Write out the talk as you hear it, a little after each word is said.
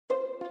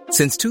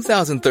Since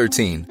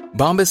 2013,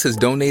 Bombas has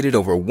donated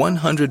over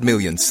 100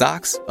 million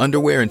socks,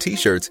 underwear, and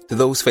T-shirts to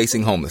those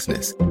facing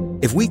homelessness.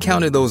 If we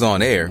counted those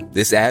on air,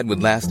 this ad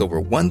would last over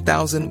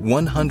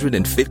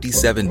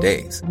 1,157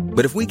 days.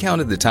 But if we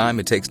counted the time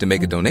it takes to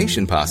make a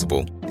donation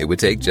possible, it would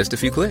take just a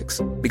few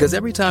clicks. Because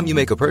every time you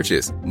make a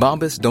purchase,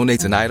 Bombas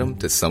donates an item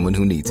to someone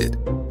who needs it.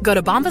 Go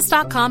to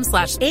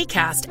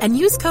bombas.com/ACAST and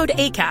use code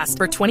ACAST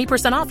for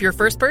 20% off your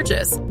first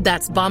purchase.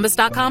 That's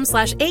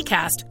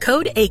bombas.com/ACAST,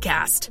 code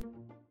ACAST.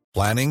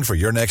 Planning for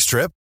your next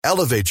trip?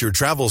 Elevate your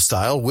travel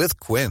style with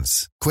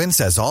Quince. Quince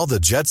has all the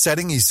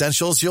jet-setting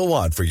essentials you'll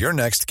want for your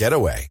next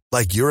getaway,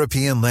 like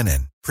European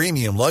linen,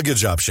 premium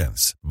luggage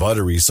options,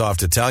 buttery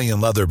soft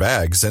Italian leather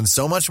bags, and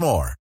so much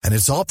more. And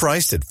it's all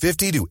priced at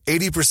 50 to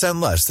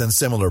 80% less than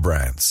similar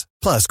brands.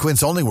 Plus,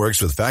 Quince only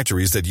works with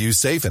factories that use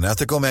safe and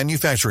ethical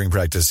manufacturing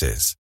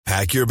practices.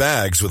 Pack your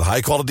bags with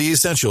high-quality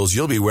essentials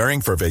you'll be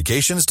wearing for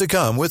vacations to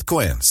come with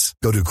Quince.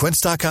 Go to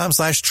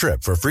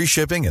quince.com/trip for free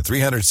shipping and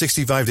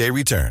 365-day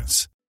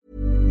returns.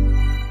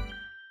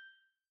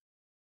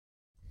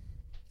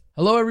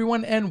 Hello,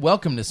 everyone, and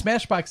welcome to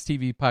Smashbox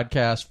TV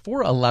Podcast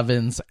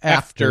 411's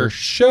After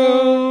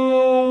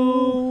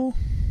Show.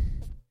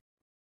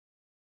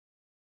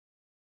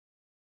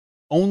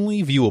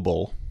 Only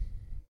viewable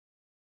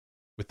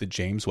with the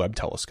James Webb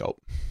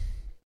Telescope.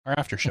 Our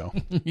after show.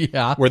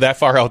 Yeah. We're that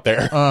far out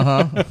there.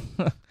 Uh-huh.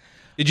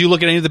 Did you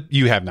look at any of the...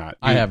 You have not.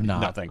 I have not.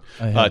 Nothing.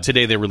 I have.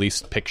 Today they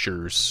released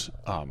pictures.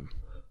 They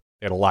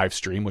had a live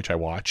stream, which I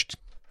watched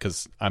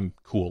because I'm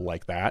cool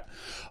like that,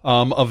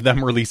 of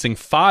them releasing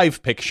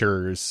 5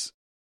 pictures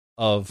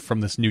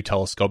from this new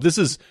telescope.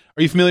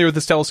 Are you familiar with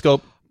this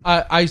telescope?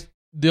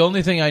 The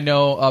only thing I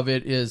know of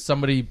it is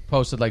somebody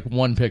posted like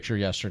one picture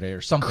yesterday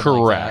or something.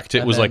 Correct. Like that.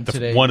 It was like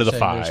one of the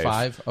 5.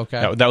 5.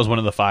 Okay. That was one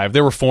of the 5.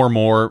 There were 4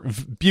 more.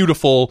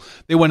 Beautiful.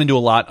 They went into a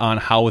lot on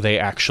how they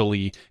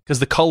actually, because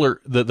the color,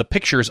 the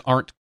pictures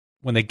aren't,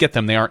 when they get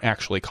them, they aren't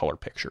actually color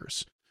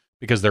pictures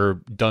because they're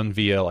done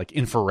via like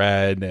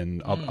infrared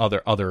and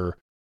other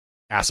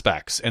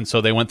aspects. And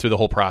so they went through the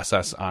whole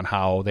process on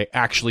how they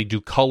actually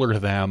do color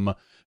them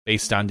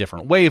based on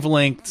different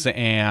wavelengths,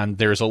 and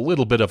there's a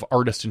little bit of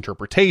artist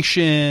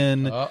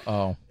interpretation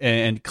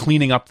and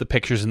cleaning up the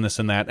pictures and this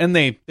and that. And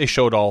they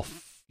showed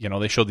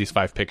they showed these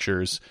 5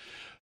 pictures.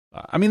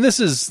 I mean, this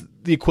is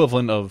the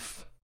equivalent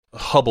of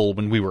Hubble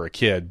when we were a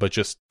kid, but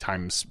just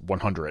times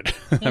 100.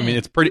 I mean,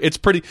 it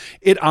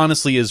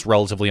honestly is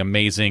relatively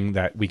amazing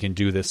that we can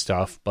do this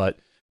stuff,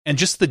 and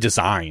just the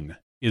design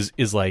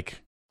is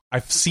like,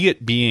 I see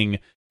it being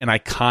an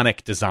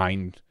iconic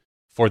design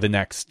for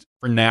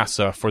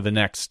NASA for the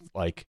next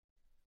like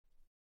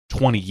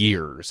 20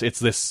 years. It's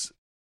this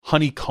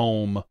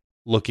honeycomb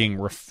looking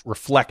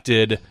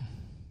reflected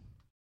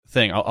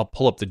thing. I'll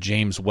pull up the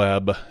James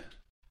Webb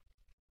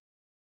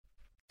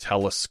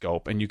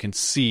Telescope and you can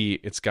see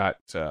it's got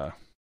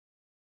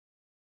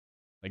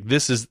like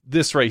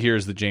this right here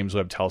is the James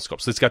Webb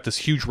Telescope. So it's got this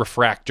huge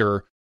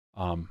refractor.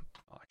 I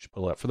should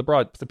pull it up for the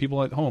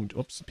people at home.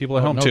 People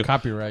at home no too.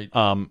 Copyright.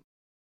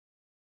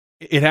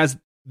 It has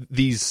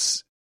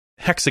these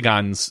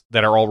hexagons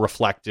that are all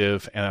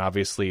reflective, and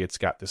obviously it's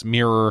got this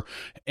mirror,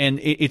 and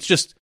it's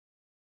just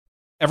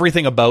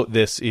everything about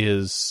this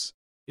is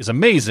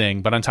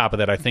amazing. But on top of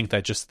that, I think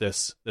that just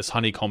this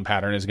honeycomb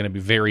pattern is going to be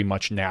very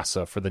much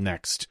NASA for the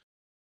next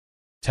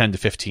 10 to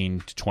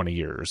 15 to 20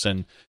 years.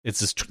 And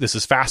this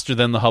is faster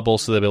than the Hubble,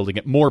 so they'll be able to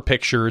get more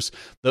pictures.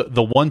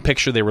 The one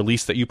picture they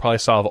released that you probably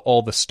saw of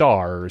all the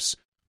stars,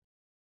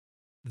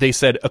 they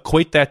said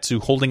equate that to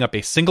holding up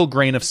a single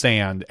grain of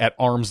sand at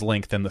arm's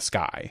length in the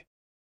sky.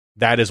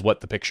 That is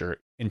what the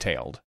picture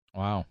entailed.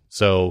 Wow.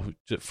 So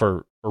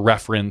for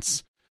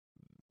reference,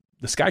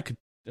 the sky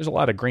there's a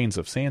lot of grains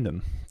of sand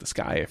in the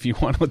sky if you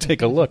want to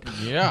take a look.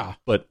 Yeah.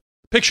 But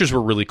pictures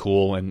were really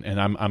cool, and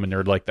I'm a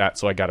nerd like that,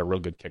 so I got a real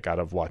good kick out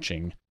of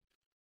watching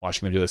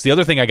them do this. The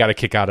other thing I got a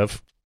kick out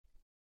of,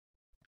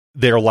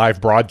 their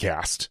live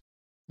broadcast.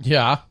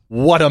 Yeah.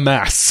 What a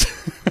mess.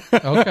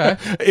 Okay.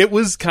 It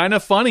was kind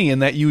of funny in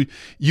that you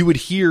would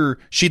hear,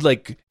 she'd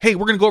like, hey,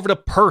 we're going to go over to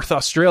Perth,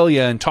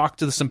 Australia and talk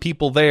to some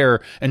people there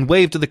and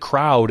wave to the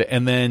crowd.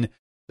 And then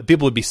the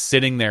people would be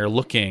sitting there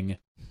looking,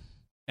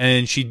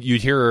 and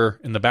you'd hear her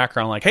in the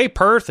background like, hey,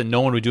 Perth, and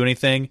no one would do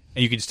anything.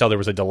 And you could just tell there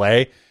was a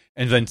delay.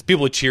 And then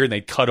people would cheer and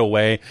they'd cut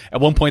away. At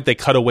one point, they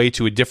cut away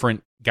to a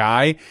different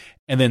guy.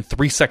 And then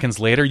 3 seconds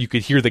later, you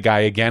could hear the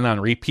guy again on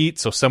repeat.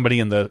 So somebody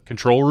in the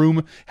control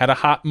room had a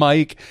hot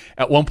mic.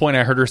 At one point,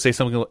 I heard her say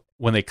something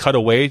when they cut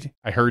away.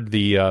 I heard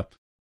the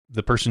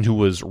person who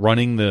was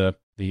running the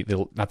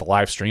not the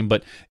live stream,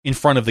 but in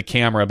front of the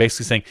camera,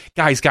 basically saying,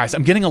 guys,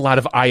 I'm getting a lot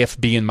of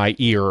IFB in my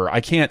ear.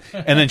 I can't.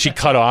 And then she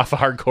cut off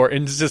hardcore.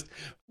 And it's just,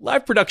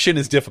 live production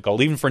is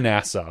difficult, even for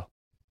NASA.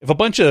 If a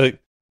bunch of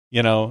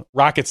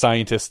rocket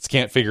scientists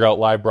can't figure out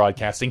live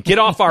broadcasting, get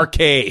off our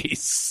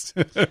case.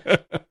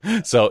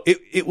 So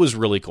it was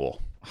really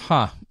cool.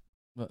 Huh.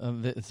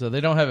 So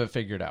they don't have it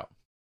figured out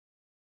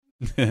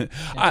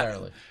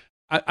entirely.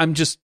 I'm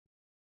just,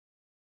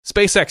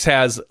 SpaceX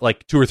has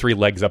like 2 or 3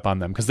 legs up on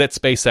them because that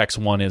SpaceX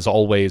one is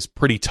always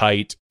pretty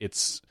tight.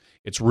 It's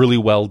really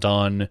well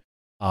done.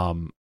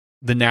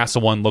 The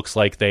NASA one looks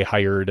like they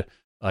hired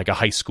like a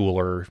high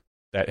schooler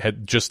that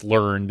had just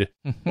learned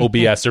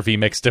OBS or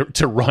vMix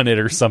to run it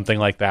or something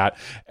like that.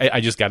 I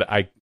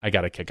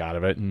got a kick out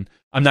of it. And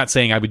I'm not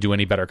saying I would do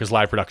any better because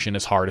live production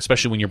is hard,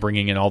 especially when you're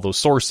bringing in all those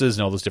sources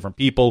and all those different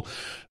people.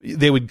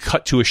 They would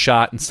cut to a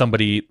shot and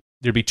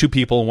there'd be 2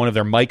 people and one of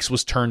their mics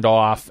was turned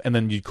off and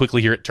then you'd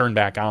quickly hear it turn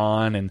back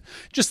on and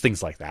just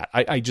things like that.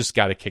 I just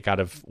got a kick out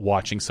of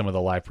watching some of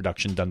the live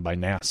production done by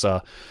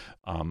NASA.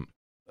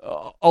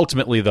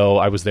 Ultimately, though,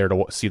 I was there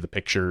to see the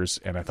pictures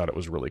and I thought it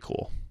was really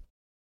cool.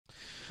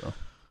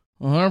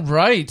 All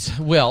right.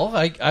 Well,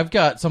 I've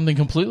got something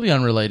completely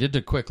unrelated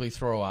to quickly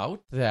throw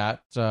out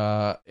that,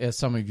 as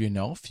some of you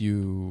know, a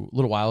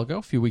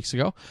few weeks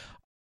ago,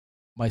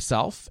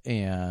 myself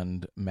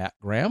and Matt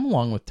Graham,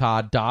 along with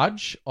Todd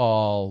Dodge,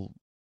 all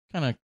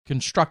kind of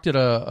constructed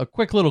a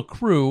quick little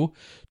crew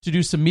to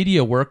do some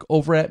media work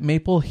over at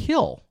Maple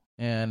Hill.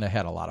 And I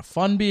had a lot of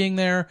fun being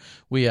there.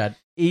 We had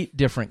 8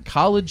 different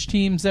college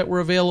teams that were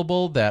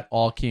available that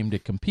all came to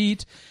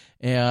compete.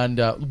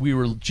 And we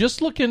were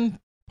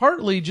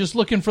partly just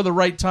looking for the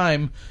right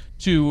time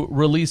to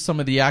release some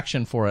of the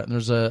action for it. And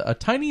there's a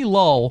tiny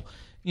lull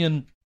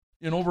in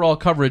overall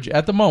coverage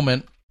at the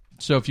moment.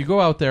 So if you go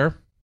out there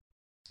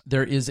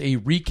is a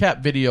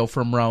recap video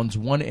from rounds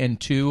 1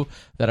 and 2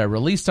 that I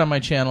released on my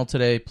channel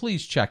today.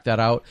 Please check that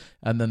out.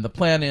 And then the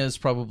plan is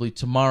probably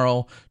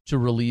tomorrow to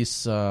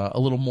release a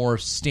little more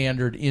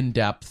standard,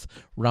 in-depth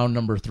round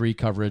number 3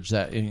 coverage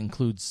that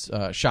includes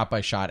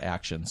shot-by-shot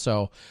action.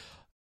 So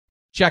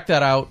check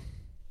that out.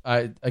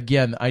 I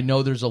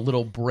know there's a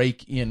little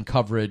break in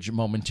coverage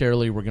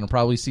momentarily. We're going to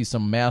probably see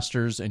some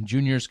Masters and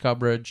Juniors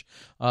coverage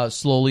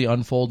slowly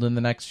unfold in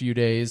the next few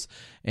days,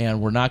 and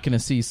we're not going to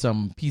see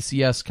some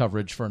PCS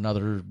coverage for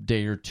another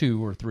day or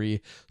 2 or 3.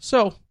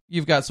 So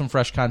you've got some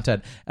fresh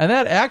content, and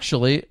that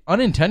actually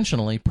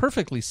unintentionally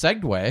perfectly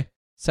segued,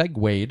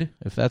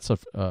 if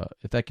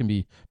that can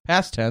be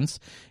past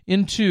tense,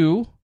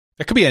 into.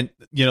 That could be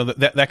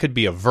that could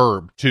be a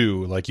verb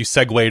too, like you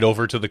segued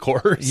over to the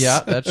course. Yeah,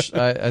 that's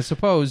I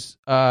suppose.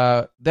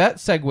 That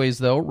segues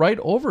though right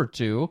over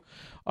to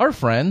our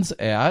friends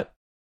at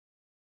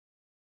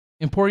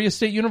Emporia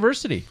State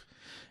University,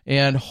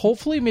 and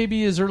hopefully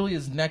maybe as early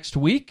as next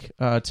week.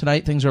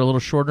 Tonight things are a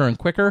little shorter and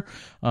quicker,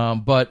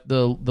 but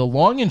the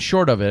long and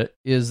short of it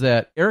is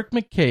that Eric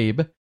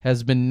McCabe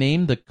has been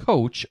named the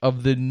coach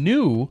of the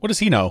new. What does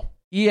he know?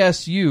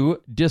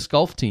 ESU disc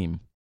golf team.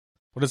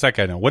 What does that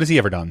guy know? What has he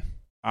ever done?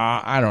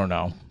 I don't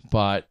know,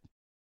 but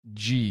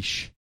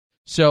geesh.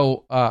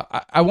 So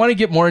I want to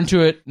get more into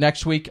it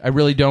next week. I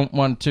really don't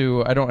want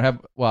to. I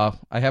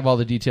have all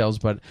the details,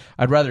 but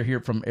I'd rather hear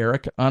it from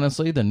Eric,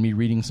 honestly, than me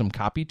reading some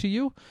copy to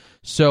you.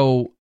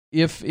 So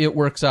if it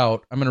works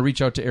out, I'm going to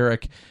reach out to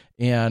Eric.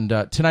 And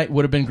tonight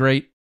would have been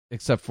great,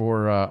 except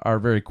for our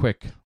very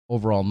quick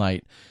overall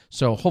night.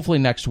 So hopefully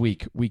next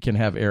week we can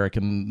have Eric,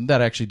 and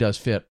that actually does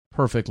fit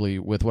perfectly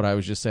with what I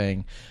was just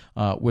saying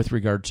with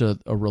regard to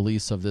a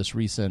release of this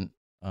recent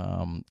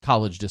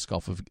college disc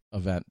golf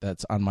event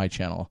that's on my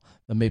channel,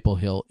 the Maple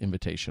Hill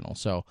Invitational.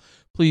 So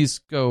please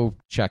go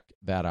check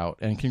that out.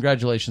 And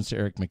congratulations to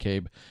Eric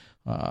McCabe.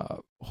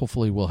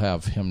 Hopefully we'll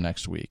have him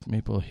next week.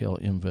 Maple Hill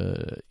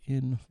Invitational.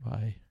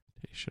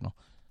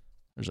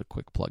 There's a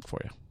quick plug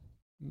for you.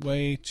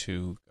 Way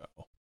to go.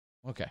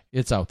 Okay,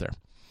 it's out there.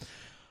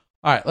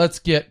 All right, let's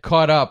get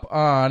caught up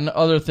on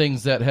other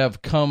things that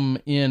have come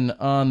in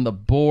on the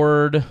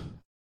board.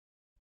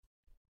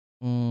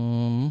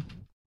 I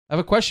have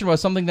a question about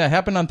something that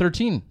happened on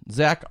 13.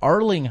 Zach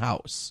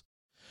Arlinghouse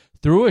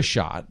threw a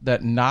shot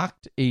that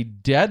knocked a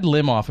dead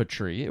limb off a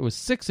tree. It was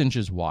 6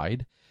 inches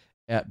wide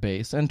at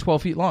base and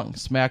 12 feet long,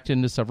 smacked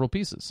into several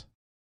pieces.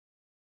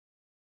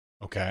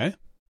 Okay.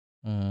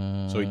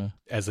 So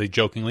as they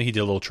jokingly, he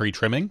did a little tree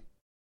trimming.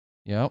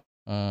 Yep.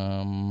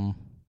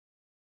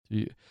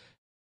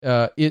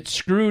 It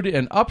screwed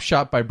an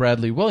upshot by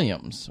Bradley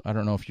Williams. I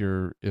don't know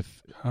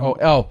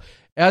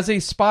as a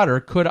spotter,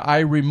 could I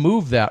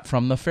remove that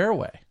from the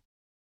fairway?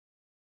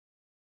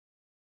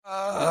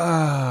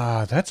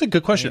 That's a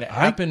good question. It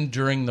happened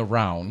during the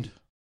round.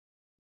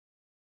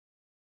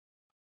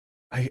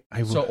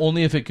 So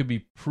only if it could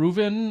be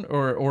proven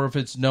or if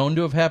it's known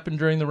to have happened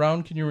during the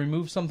round, can you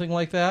remove something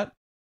like that?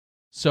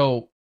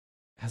 So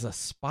as a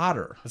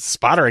spotter,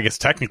 I guess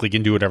technically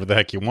can do whatever the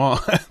heck you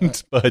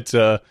want, but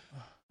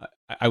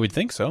I would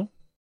think so.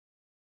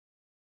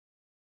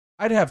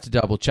 I'd have to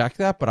double check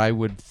that, but I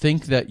would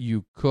think that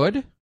you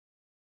could.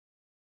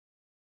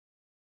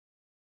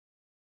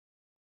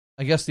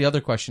 I guess the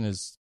other question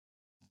is,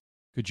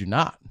 could you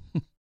not?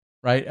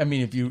 Right? I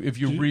mean,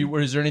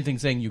 is there anything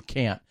saying you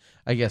can't?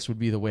 I guess would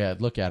be the way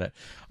I'd look at it.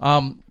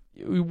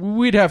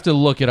 We'd have to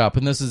look it up,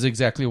 and this is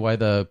exactly why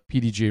the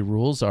PDGA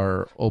rules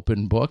are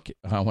open book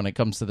when it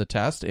comes to the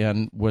test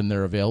and when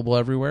they're available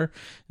everywhere,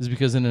 is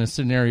because in a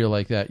scenario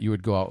like that, you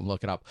would go out and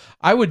look it up.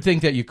 I would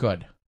think that you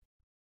could.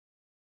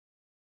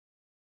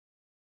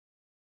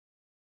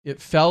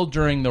 it fell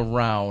during the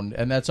round,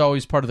 and that's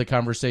always part of the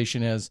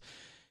conversation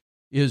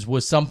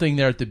was something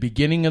there at the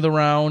beginning of the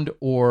round,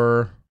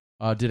 or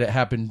did it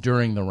happen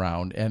during the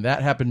round? And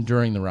that happened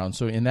during the round.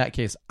 So in that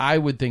case, I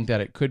would think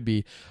that it could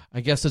be.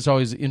 I guess it's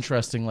always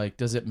interesting, like,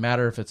 does it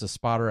matter if it's a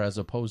spotter as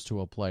opposed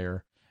to a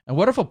player? And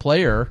what if a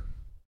player,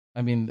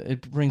 I mean,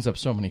 it brings up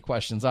so many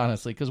questions,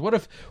 honestly, because what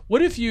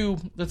if you,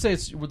 let's say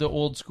it's the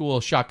old school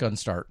shotgun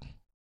start.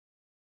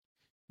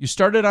 You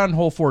started on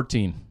hole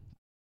 14.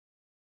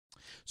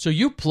 So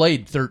you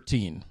played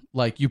 13,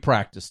 like you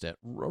practiced it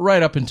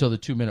right up until the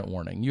 2-minute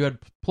warning. You had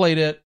played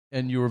it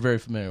and you were very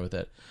familiar with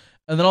it.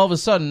 And then all of a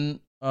sudden,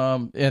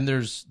 and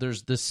there's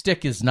the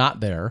stick is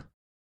not there,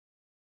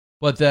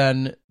 but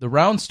then the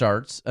round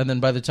starts, and then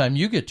by the time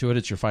you get to it,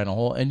 it's your final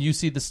hole, and you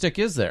see the stick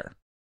is there.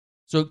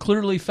 So it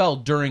clearly fell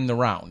during the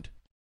round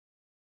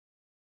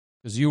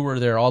because you were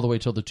there all the way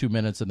till the 2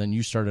 minutes, and then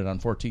you started on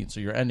 14, so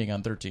you're ending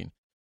on 13.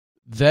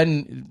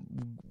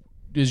 Then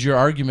is your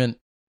argument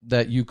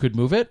that you could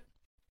move it?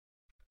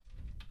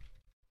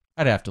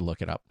 I'd have to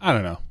look it up. I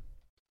don't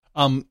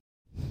know.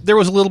 There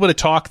was a little bit of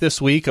talk this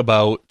week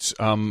about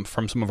from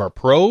some of our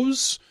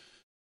pros.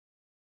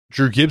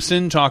 Drew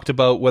Gibson talked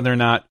about whether or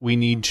not we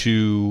need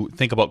to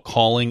think about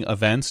calling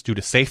events due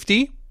to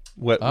safety,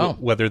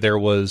 whether there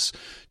was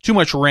too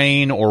much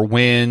rain or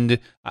wind.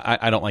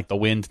 I don't like the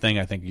wind thing.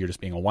 I think you're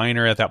just being a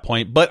whiner at that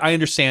point. But I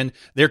understand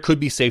there could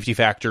be safety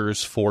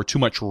factors for too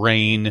much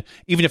rain,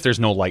 even if there's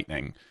no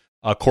lightning.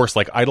 A course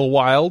like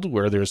Idlewild,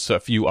 where there's a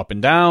few up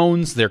and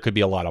downs, there could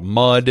be a lot of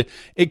mud.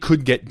 It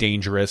could get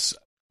dangerous.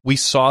 We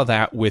saw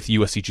that with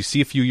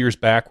USCGC a few years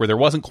back, where there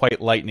wasn't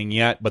quite lightning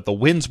yet, but the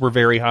winds were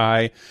very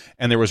high,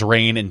 and there was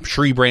rain, and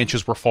tree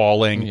branches were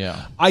falling.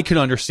 Yeah. I can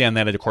understand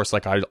that at a course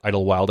like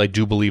Idlewild. I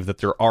do believe that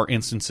there are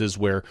instances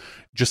where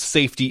just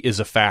safety is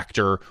a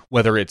factor,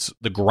 whether it's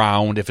the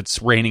ground, if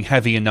it's raining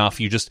heavy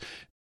enough,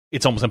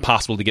 it's almost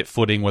impossible to get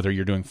footing, whether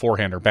you're doing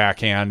forehand or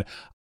backhand.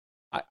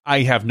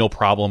 I have no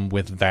problem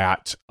with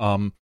that.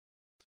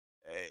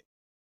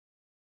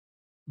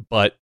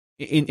 But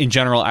in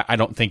general, I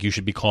don't think you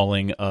should be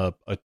calling a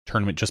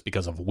tournament just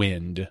because of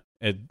wind,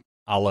 a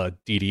la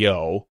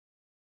DDO.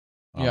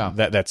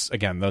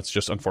 That's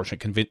just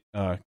unfortunate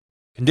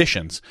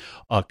conditions.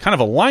 Kind of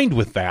aligned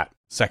with that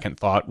second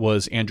thought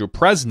was Andrew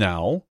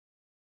Presnell,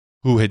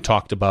 who had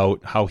talked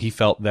about how he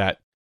felt that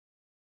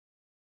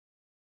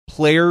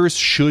players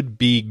should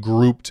be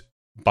grouped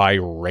by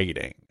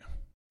rating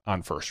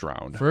on first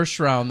round,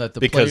 that the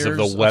because players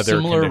of the weather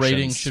of similar conditions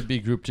ratings should be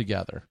grouped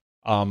together.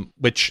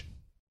 Which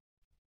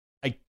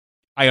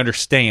I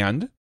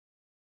understand.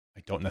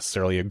 I don't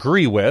necessarily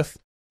agree with,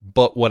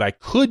 but what I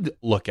could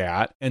look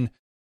at, and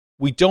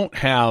we don't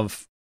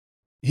have.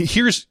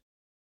 Here's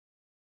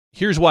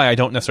why I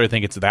don't necessarily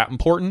think it's that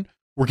important.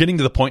 We're getting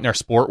to the point in our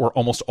sport where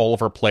almost all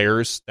of our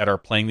players that are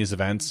playing these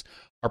events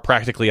are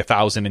practically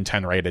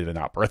 1,010 rated and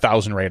up, or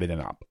 1,000 rated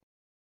and up.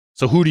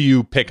 So who do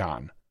you pick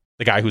on?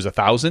 The guy who's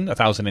 1,000,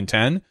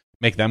 1,010,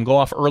 make them go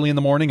off early in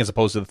the morning as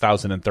opposed to the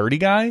 1,030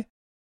 guy?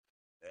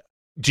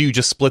 Do you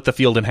just split the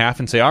field in half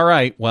and say, all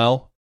right,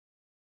 well,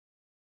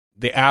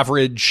 the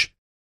average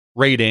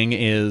rating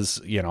is,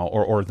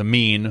 or the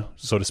mean,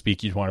 so to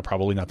speak, you'd want to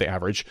probably not the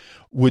average,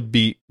 would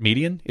be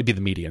median? It'd be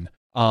the median.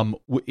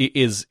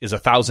 Is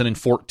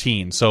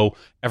 1,014. So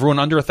everyone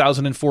under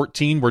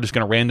 1,014, we're just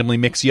going to randomly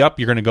mix you up.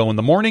 You're going to go in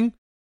the morning,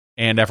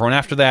 and everyone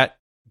after that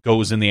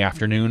goes in the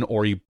afternoon,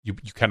 or you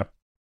kind of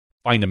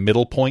find a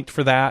middle point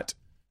for that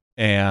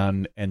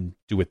and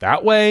do it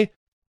that way.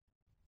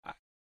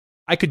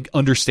 I could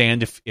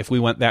understand if we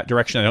went that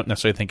direction. I don't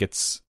necessarily think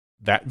it's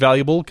that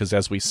valuable because,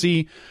 as we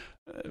see,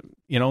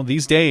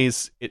 these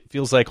days it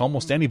feels like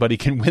almost anybody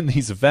can win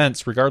these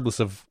events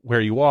regardless of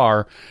where you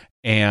are,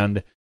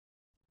 and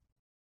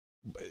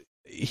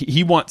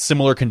he wants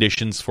similar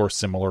conditions for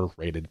similar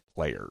rated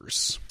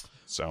players.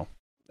 So,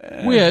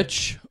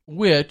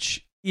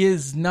 which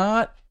is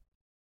not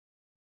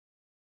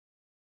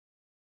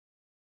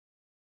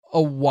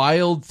a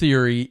wild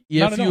theory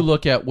if you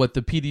look at what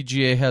the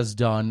PDGA has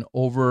done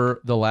over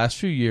the last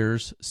few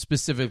years,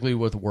 specifically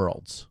with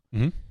Worlds.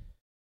 Mm-hmm.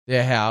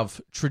 They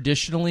have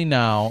traditionally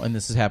now, and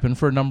this has happened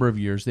for a number of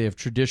years, they have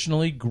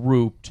traditionally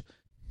grouped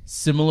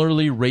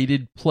similarly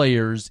rated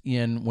players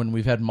in, when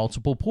we've had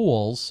multiple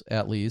pools,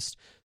 at least,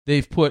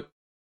 they've put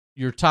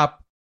your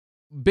top,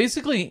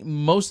 basically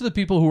most of the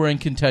people who are in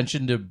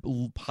contention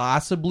to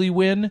possibly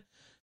win,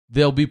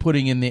 they'll be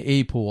putting in the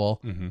A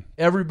pool. Mm-hmm.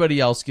 Everybody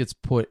else gets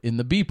put in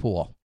the B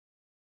pool.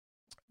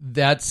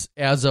 That's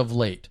as of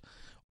late,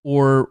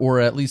 or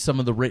at least some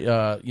of the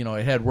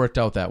it had worked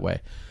out that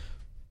way.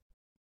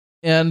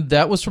 And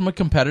that was from a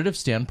competitive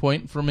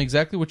standpoint, from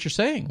exactly what you're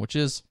saying, which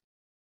is,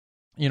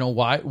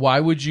 why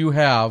would you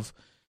have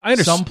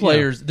some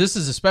players? Yeah. This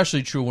is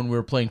especially true when we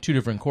were playing two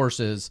different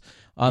courses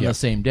on the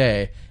same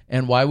day.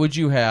 And why would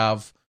you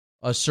have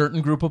a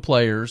certain group of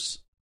players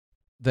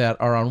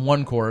that are on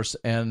one course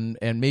and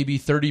maybe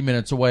 30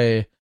 minutes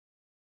away,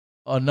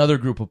 another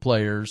group of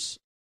players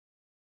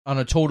on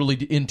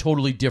in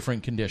totally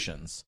different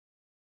conditions?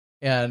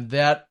 And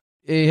that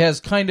it has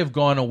kind of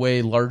gone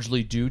away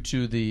largely due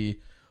to the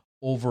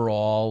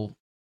overall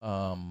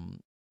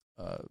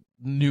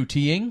new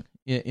teeing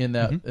in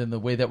the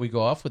way that we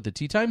go off with the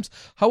tee times.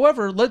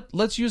 However,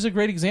 let's use a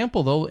great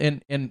example though,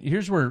 and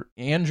here's where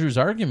Andrew's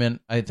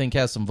argument I think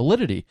has some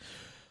validity.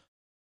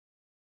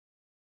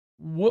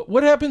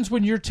 What happens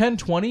when you're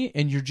 10-20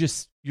 and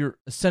you're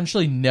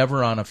essentially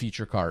never on a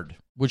feature card,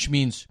 which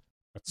means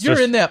you're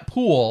in that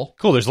pool.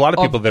 Cool. There's a lot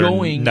of people that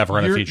are never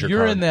on a feature card.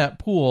 You're in that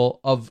pool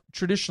of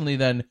traditionally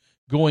then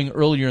going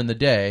earlier in the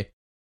day,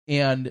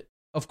 and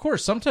of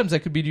course sometimes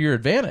that could be to your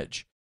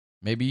advantage.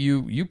 Maybe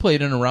you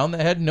played in a round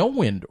that had no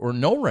wind or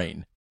no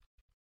rain.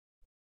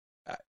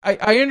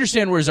 I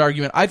understand where his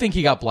argument. I think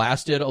he got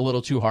blasted a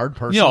little too hard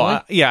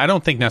personally. No, I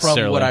don't think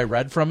necessarily. From what I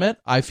read from it,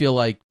 I feel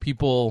like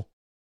people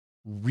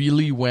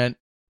really went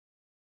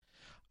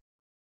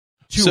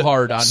too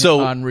hard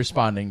on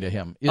responding to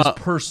him. Is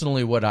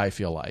personally what I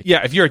feel like.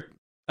 Yeah,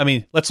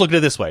 let's look at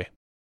it this way.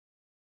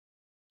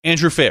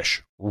 Andrew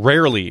Fish,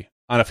 rarely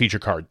on a feature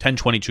card,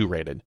 1022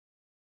 rated.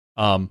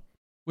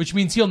 Which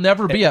means he'll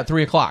never be at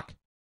 3 o'clock.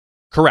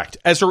 Correct.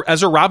 Ezra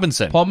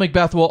Robinson. Paul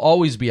McBeth will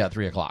always be at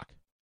 3 o'clock.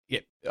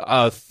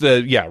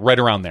 Right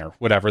around there,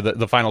 whatever,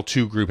 the final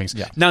two groupings.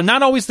 Yeah. Now,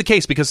 not always the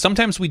case, because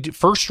sometimes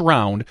first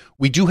round,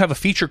 we do have a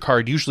feature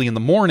card, usually in the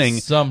morning.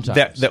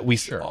 Sometimes. That we,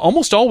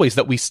 almost always,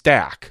 that we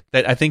stack.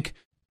 That I think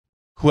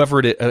whoever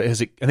it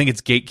is, I think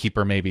it's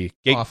Gatekeeper maybe.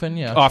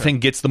 Often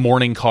gets the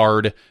morning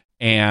card,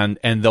 and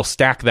they'll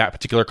stack that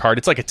particular card.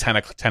 It's like a 10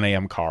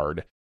 a.m.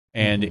 card,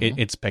 and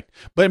it's picked.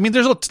 But I mean,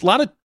 there's a lot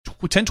of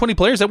 10-20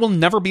 players that will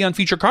never be on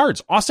feature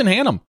cards. Austin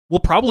Hannum will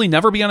probably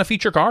never be on a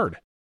feature card.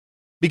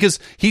 Because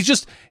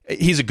he's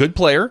a good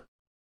player,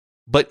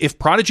 but if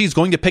Prodigy is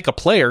going to pick a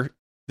player,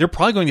 they're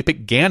probably going to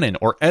pick Gannon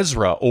or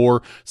Ezra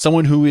or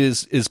someone who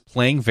is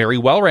playing very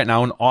well right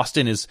now. And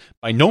Austin is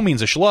by no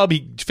means a schlub.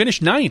 He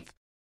finished 9th,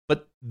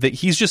 but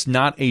he's just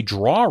not a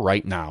draw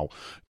right now.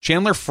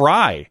 Chandler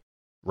Fry,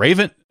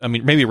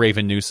 maybe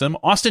Raven Newsom,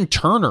 Austin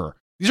Turner.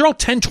 These are all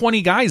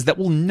 10-20 guys that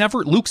will never.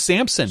 Luke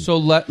Sampson. So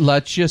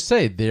let's just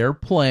say they're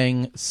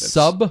playing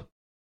sub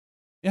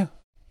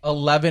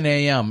 11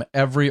 a.m.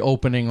 every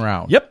opening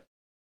round. Yep.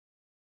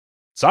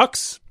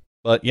 Sucks,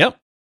 but yep.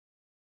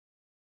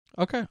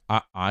 Okay.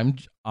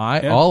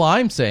 All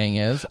I'm saying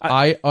is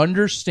I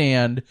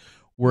understand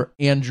where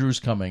Andrew's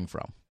coming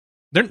from.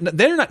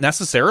 They're not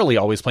necessarily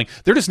always playing.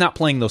 They're just not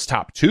playing those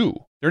top two.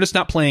 They're just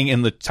not playing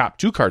in the top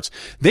 2 cards.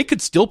 They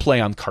could still play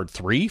on card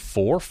 3,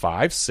 4,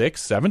 5,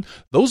 6, 7.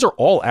 Those are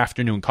all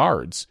afternoon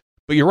cards.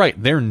 But you're right.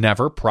 They're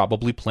never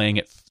probably playing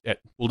at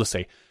we'll just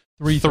say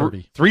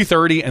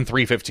 3:30 and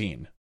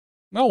 3:15.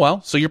 Oh,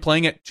 well, so you're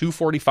playing at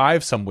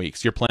 2:45 some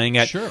weeks. You're playing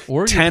at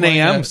 10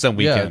 a.m. some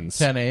weekends.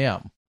 10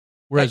 a.m.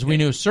 Whereas we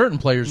know certain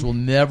players will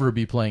never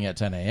be playing at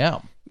 10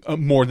 a.m.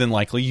 More than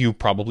likely, you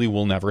probably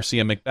will never see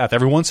a McBeth.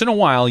 Every once in a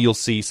while, you'll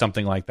see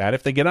something like that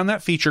if they get on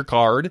that feature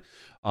card.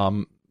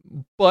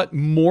 But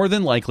more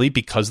than likely,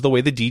 because of the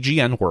way the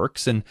DGN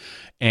works,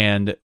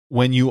 and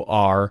when you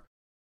are...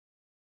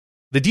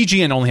 The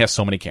DGN only has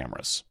so many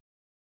cameras.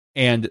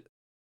 And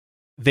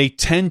they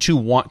tend to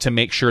want to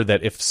make sure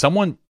that if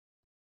someone...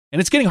 And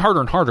it's getting harder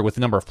and harder with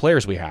the number of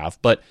players we have,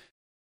 but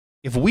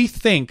if we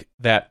think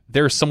that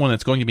there's someone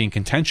that's going to be in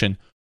contention,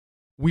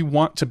 we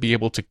want to be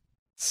able to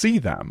see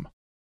them.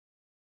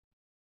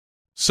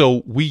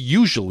 So we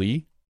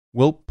usually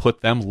will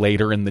put them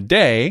later in the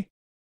day,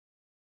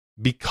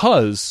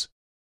 because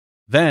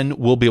then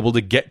we'll be able to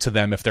get to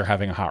them if they're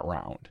having a hot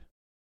round.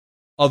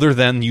 Other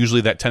than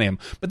usually that 10 a.m.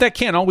 But that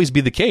can't always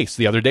be the case.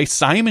 The other day,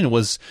 Simon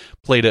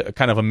played a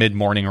kind of a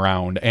mid-morning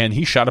round, and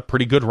he shot a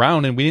pretty good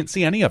round, and we didn't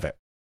see any of it.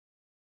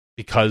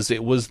 Because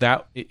it was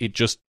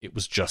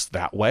just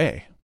that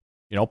way.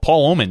 You know,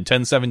 Paul Oman,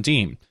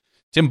 1017.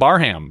 Tim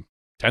Barham,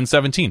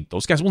 1017.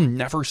 Those guys will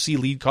never see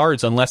lead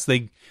cards unless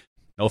they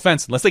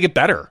get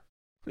better.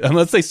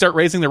 Unless they start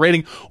raising their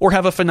rating or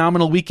have a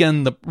phenomenal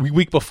weekend the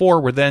week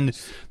before, where then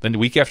the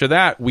week after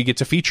that, we get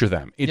to feature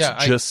them.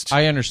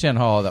 I understand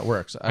how all that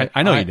works.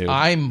 I know you do.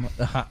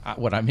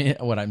 What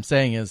I'm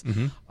saying is,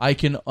 I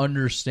can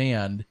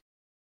understand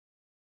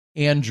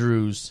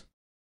Andrew's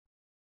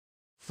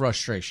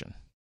frustration.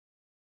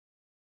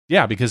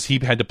 Yeah, because he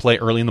had to play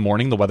early in the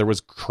morning. The weather was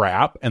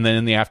crap. And then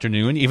in the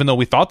afternoon, even though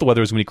we thought the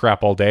weather was going to be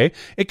crap all day,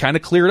 it kind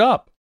of cleared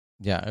up.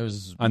 Yeah, it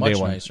was on much day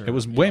one. nicer. It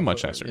was way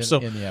much nicer.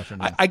 In the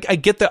afternoon. I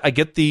get that. I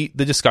get the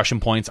discussion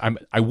points.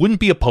 I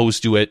wouldn't be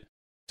opposed to it,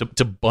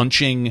 to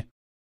bunching,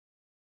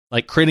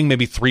 like creating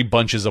maybe 3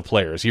 bunches of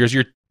players. Here's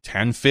your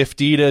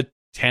 1050 to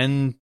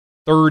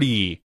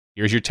 1030.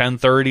 Here's your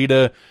 1030 to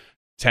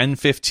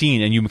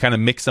 1015, and you kind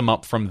of mix them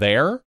up from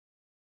there.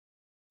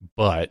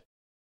 But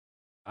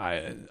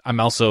I'm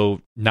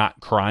also not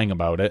crying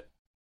about it.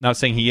 Not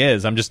saying he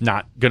is. I'm just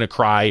not going to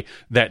cry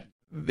that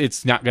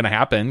it's not going to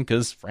happen,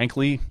 because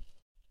frankly,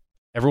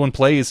 everyone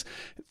plays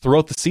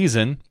throughout the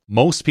season.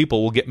 Most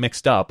people will get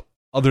mixed up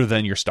other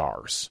than your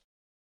stars.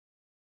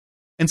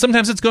 And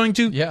sometimes it's going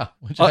to... Yeah,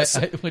 which I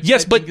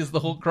think is the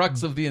whole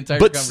crux of the entire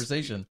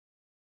conversation.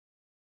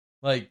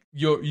 Like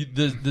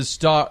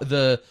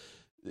the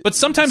But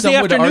sometimes some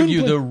the would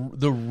afternoon argue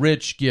the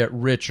rich get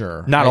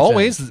richer. Not I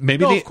always. think.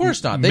 Maybe no, they, of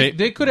course not.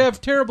 They could have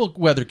terrible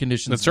weather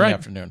conditions That's in right. the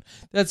afternoon.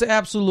 That's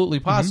absolutely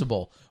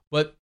possible.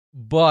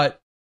 But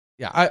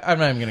yeah, I'm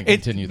not even going to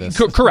continue this.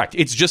 Correct.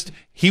 It's just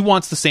he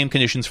wants the same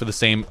conditions for the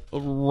same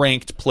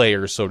ranked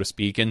players, so to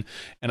speak, and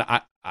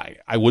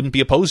I wouldn't be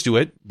opposed to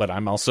it, but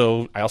I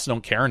also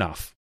don't care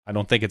enough. I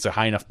don't think it's a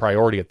high enough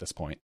priority at this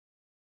point.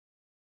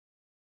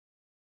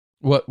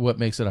 What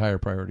makes it a higher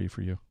priority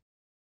for you?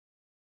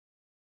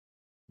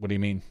 What do you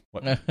mean?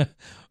 What?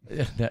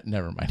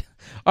 Never mind.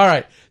 All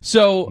right.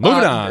 So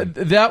moving on.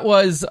 That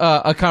was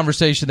a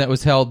conversation that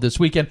was held this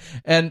weekend,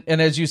 and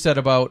as you said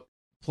about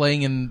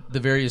playing in the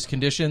various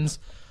conditions,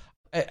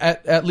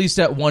 at least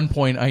at one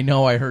point, I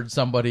know I heard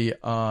somebody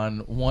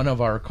on one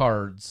of our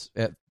cards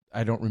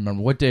I don't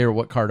remember what day or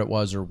what card it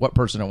was or what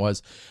person it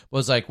was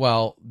like,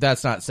 well,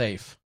 that's not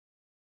safe,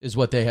 is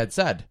what they had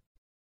said.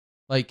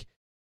 Like,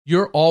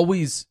 you're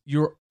always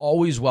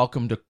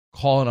welcome to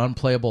call an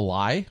unplayable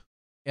lie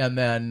and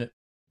then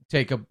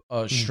take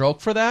a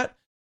stroke for that,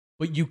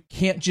 but you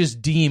can't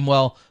just deem,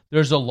 well,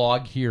 there's a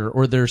log here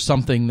or there's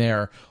something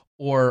there,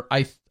 or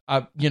I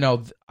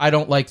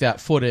don't like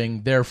that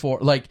footing, therefore,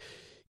 like,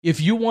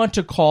 if you want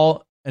to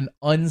call an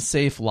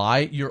unsafe lie,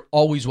 you're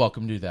always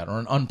welcome to do that, or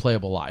an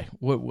unplayable lie,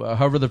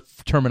 however the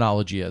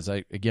terminology is.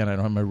 I don't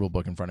have my rule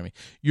book in front of me.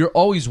 You're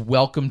always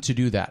welcome to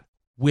do that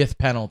with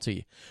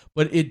penalty,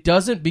 but it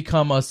doesn't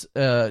become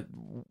a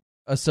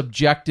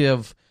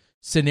subjective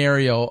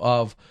scenario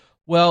of,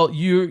 well,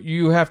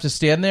 you have to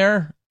stand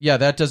there. Yeah,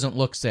 that doesn't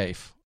look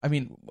safe. I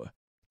mean,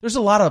 there's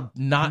a lot of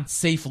not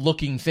safe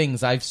looking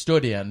things I've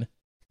stood in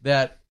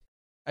that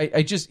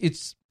I guess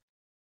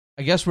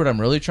what I'm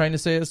really trying to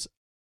say is,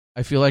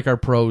 I feel like our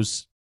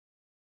pros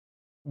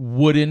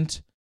they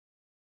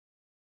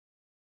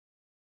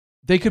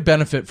could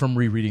benefit from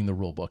rereading the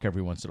rule book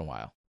every once in a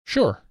while.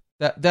 Sure.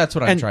 That's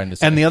what I'm trying to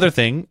say. And the other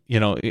thing,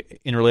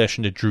 in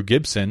relation to Drew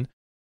Gibson,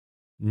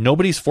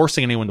 nobody's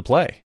forcing anyone to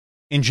play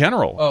in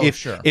general. Oh,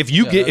 sure. If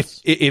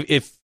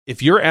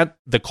you're at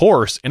the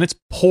course and it's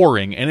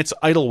pouring and it's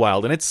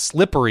Idlewild and it's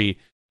slippery,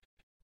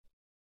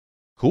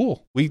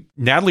 cool.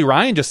 Natalie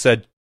Ryan just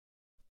said,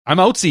 I'm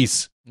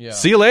outsies. Yeah.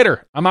 See you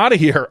later. I'm out of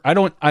here.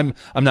 I'm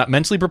not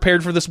mentally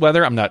prepared for this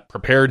weather. I'm not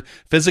prepared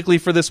physically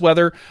for this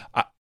weather.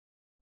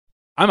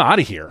 I'm out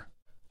of here.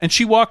 And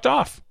she walked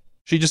off.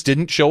 She just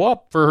didn't show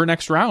up for her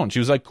next round. She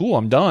was like, cool,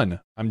 I'm done.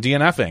 I'm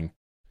DNFing.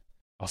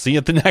 I'll see you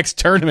at the next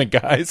tournament,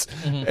 guys.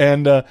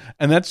 Mm-hmm.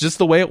 And that's just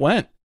the way it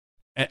went.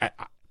 I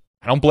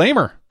don't blame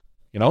her.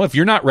 If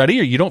you're not ready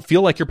or you don't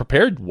feel like you're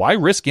prepared, why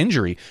risk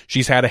injury?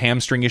 She's had a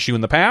hamstring issue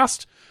in the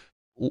past.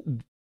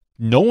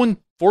 No one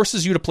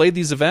forces you to play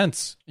these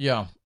events.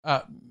 Yeah.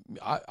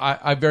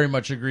 I very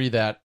much agree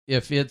that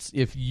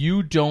if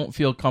you don't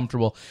feel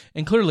comfortable,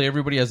 and clearly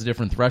everybody has a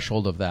different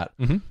threshold of that.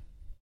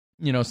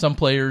 Mm-hmm. Some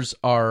players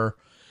are,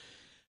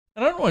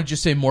 and I don't want to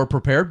just say more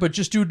prepared, but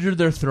just due to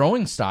their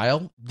throwing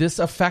style, this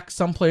affects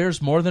some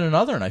players more than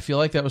another. And I feel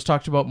like that was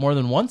talked about more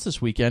than once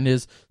this weekend,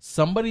 is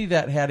somebody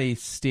that had a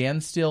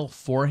standstill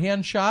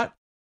forehand shot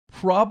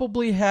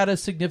probably had a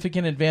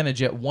significant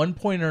advantage at one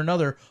point or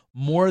another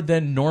more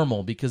than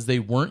normal, because they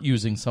weren't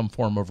using some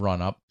form of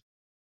run up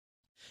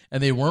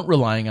and they weren't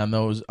relying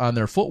on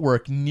their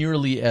footwork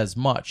nearly as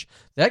much.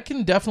 That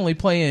can definitely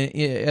play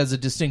as a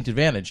distinct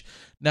advantage.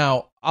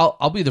 Now,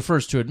 I'll be the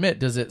first to admit,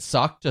 does it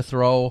suck to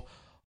throw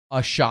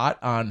a shot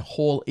on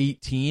hole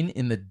 18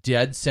 in the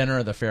dead center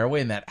of the fairway,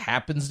 and that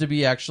happens to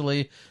be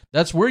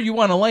that's where you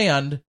want to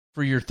land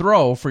for your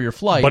throw, for your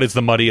flight. But it's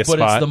the muddiest spot.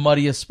 But it's the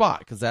muddiest spot,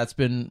 because that's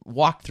been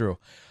walked through.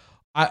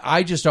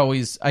 I just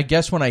always, I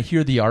guess when I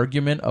hear the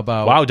argument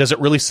about... Wow, does it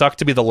really suck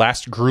to be the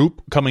last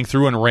group coming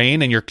through in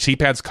rain and your tee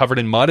pad's covered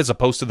in mud as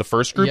opposed to the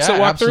first groups that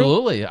walk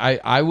absolutely.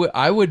 I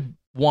would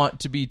want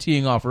to be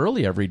teeing off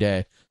early every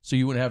day, so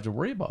you wouldn't have to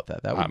worry about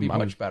that. That would be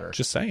much better.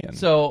 Just saying.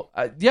 So,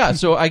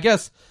 so I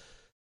guess...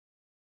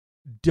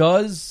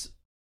 I'll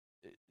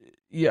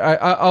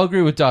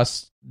agree with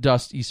Dust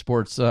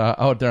Esports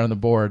out there on the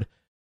board.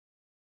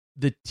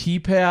 The tee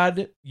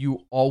pad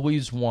you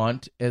always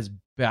want as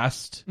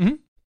best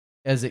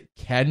as it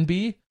can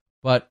be,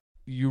 but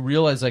you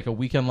realize, like, a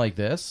weekend like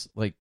this,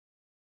 like,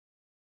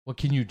 what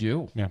can you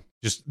do? Yeah,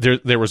 just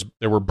there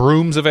were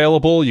brooms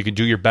available. You could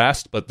do your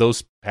best, but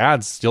those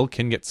pads still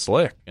can get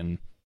slick, and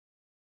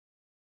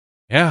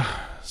yeah.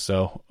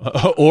 So,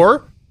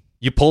 or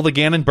you pull the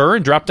Gannon Burr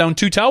and drop down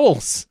 2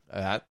 towels.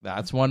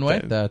 That's one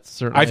way. That's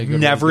certainly. I've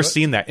never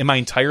seen that in my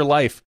entire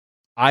life.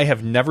 I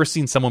have never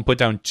seen someone put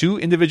down 2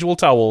 individual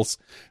towels,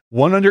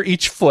 one under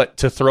each foot,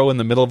 to throw in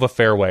the middle of a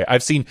fairway.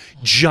 I've seen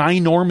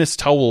ginormous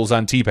towels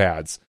on tee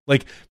pads,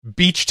 like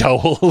beach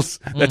towels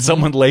that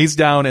someone lays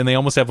down and they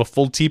almost have a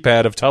full tee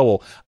pad of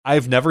towel.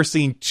 I've never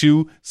seen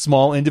 2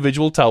 small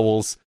individual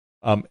towels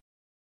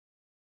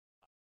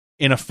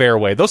in a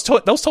fairway. Those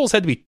towels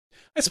had to be...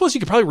 I suppose you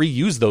could probably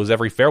reuse those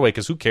every fairway,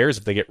 because who cares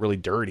if they get really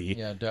dirty?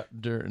 Yeah,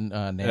 dirt and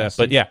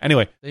nasty. But yeah,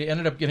 anyway. They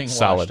ended up getting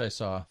solid. washed, I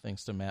saw,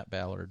 thanks to Matt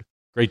Ballard.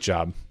 Great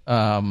job.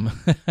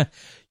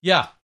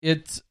 Yeah,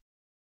 it's...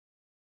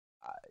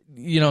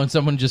 and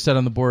someone just said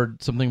on the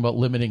board something about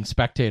limiting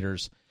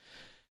spectators.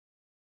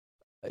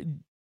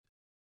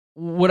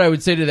 What I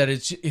would say to that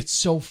is it's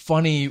so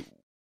funny,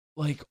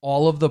 like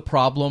all of the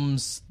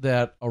problems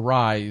that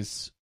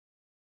arise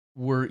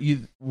were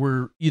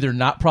either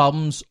not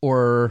problems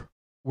or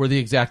were the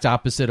exact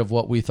opposite of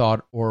what we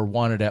thought or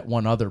wanted at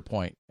one other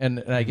point.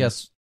 And I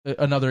guess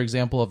another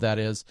example of that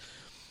is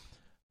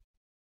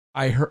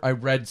I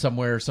read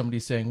somewhere somebody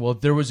saying, well,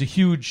 there was a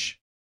huge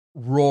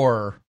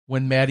roar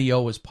when Matty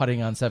O was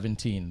putting on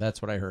 17.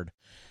 That's what I heard.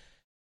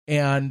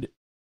 And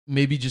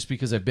maybe just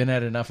because I've been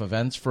at enough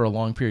events for a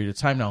long period of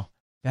time now,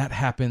 that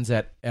happens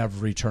at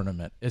every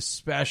tournament,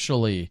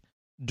 especially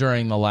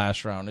during the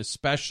last round,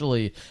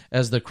 especially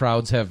as the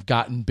crowds have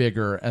gotten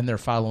bigger and they're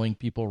following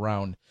people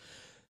around.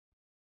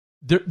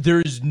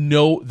 There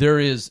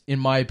is, in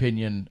my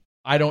opinion,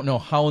 I don't know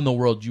how in the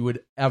world you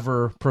would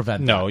ever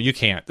prevent that. No, you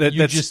can't.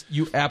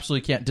 You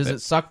absolutely can't. Does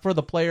it suck for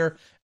the player?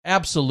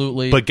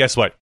 Absolutely. But guess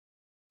what?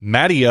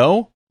 Matty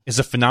O is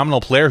a phenomenal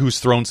player who's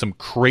thrown some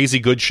crazy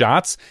good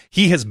shots.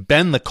 He has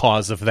been the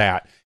cause of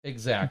that.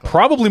 Exactly.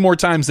 Probably more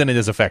times than it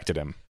has affected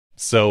him.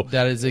 So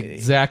that is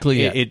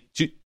exactly it.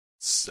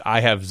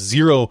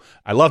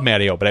 I love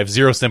Matty O, but I have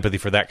zero sympathy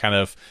for that kind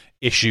of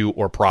issue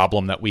or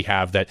problem that we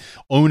have, that,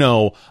 oh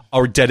no,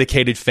 our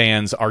dedicated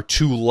fans are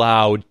too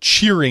loud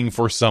cheering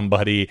for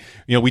somebody.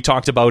 We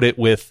talked about it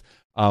with,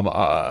 who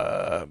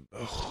won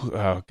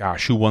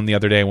the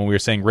other day when we were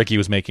saying Ricky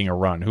was making a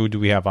run? Who do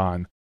we have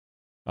on?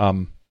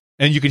 And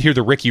you could hear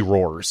the Ricky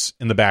roars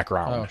in the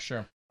background. Oh,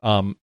 sure.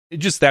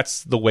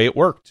 That's the way it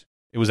worked.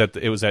 It was at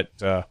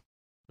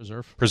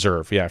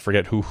Preserve. Yeah, I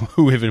forget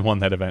who even won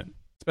that event.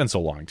 It's been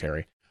so long,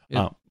 Terry.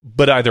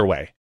 But either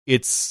way,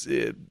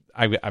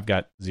 I've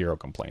got zero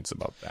complaints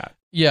about that.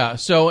 Yeah.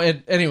 So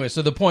anyway,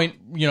 so the point,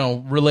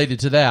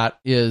 related to that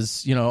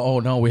is, oh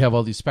no, we have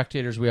all these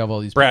spectators, we have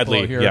all these Bradley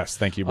people here. Yes,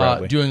 thank you,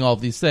 Bradley. Doing all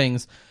these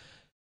things.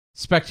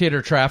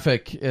 Spectator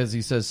traffic, as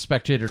he says,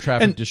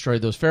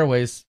 destroyed those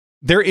fairways.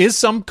 There is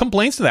some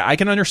complaints to that. I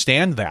can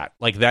understand that.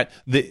 Like that.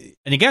 And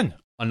again,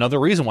 another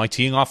reason why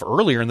teeing off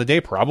earlier in the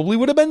day probably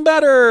would have been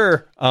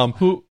better.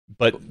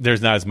 But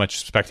there's not as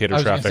much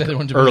spectator traffic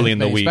early in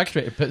the week.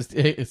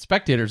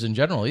 Spectators in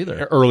general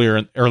either. Earlier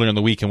in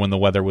the week and when the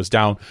weather was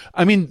down.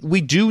 I mean, we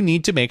do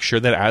need to make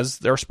sure that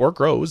as our sport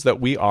grows, that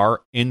we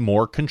are in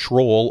more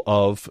control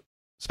of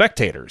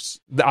spectators.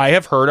 I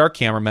have heard our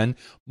cameramen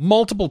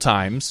multiple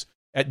times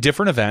at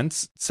different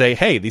events say,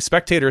 hey, these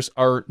spectators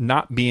are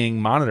not being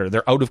monitored.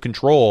 They're out of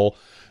control.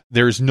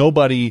 There's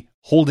nobody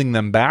holding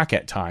them back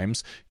at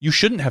times. You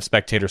shouldn't have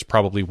spectators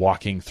probably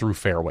walking through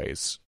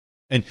fairways.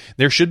 And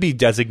there should be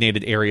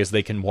designated areas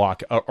they can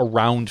walk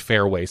around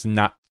fairways,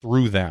 not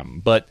through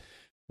them. But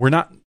we're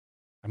not.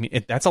 I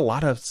mean, that's a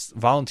lot of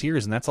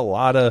volunteers, and that's a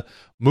lot of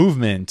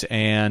movement.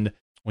 And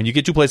when you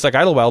get to a place like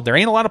Idlewild, there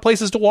ain't a lot of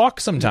places to walk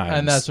sometimes.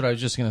 And that's what I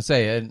was just going to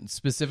say. And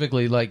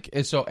specifically,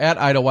 so at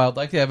Idlewild,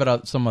 like they have it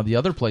at some of the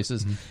other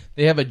places,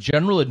 they have a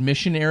general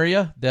admission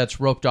area that's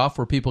roped off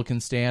where people can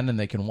stand and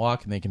they can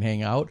walk and they can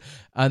hang out.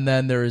 And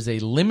then there is a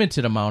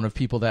limited amount of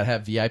people that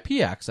have VIP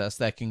access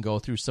that can go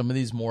through some of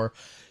these more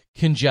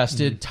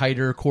congested,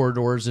 tighter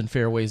corridors and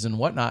fairways and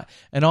whatnot.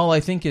 And all I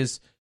think is,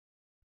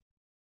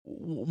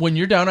 when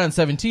you're down on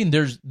 17,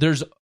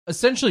 there's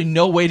essentially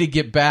no way to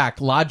get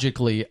back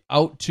logically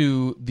out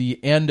to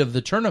the end of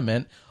the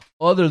tournament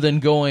other than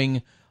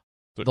going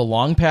the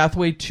long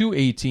pathway to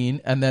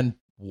 18 and then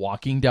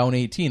walking down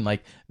 18.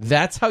 Like,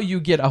 that's how you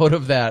get out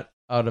of that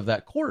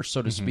course,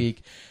 so to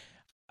speak.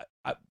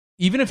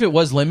 Even if it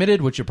was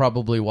limited, which it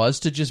probably was,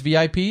 to just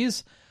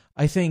VIPs,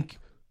 I think,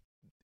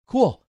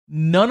 cool.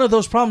 None of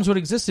those problems would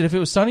have existed if it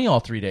was sunny all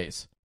 3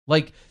 days.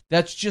 Like,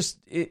 that's just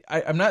it.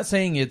 I'm not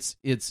saying it's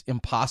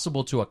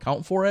impossible to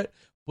account for it,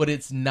 but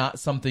it's not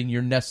something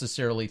you're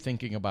necessarily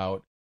thinking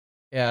about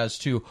as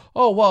to,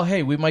 oh, well,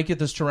 hey, we might get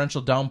this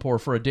torrential downpour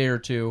for a day or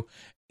two,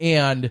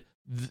 and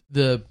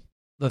the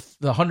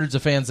hundreds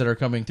of fans that are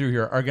coming through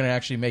here are going to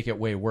actually make it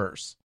way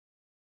worse.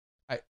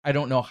 I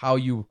don't know how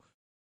you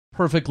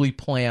perfectly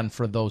plan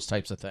for those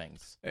types of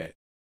things.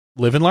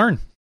 Live and learn.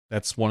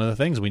 That's one of the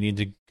things we need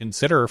to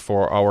consider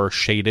for our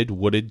shaded,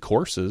 wooded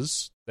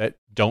courses that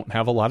don't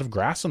have a lot of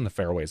grass on the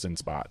fairways and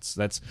spots.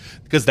 That's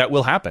because that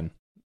will happen.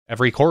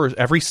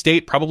 Every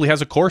state probably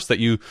has a course that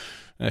you,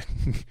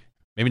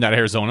 maybe not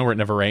Arizona where it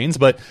never rains,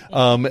 but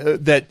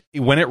that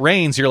when it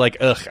rains, you're like,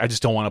 ugh, I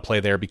just don't want to play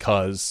there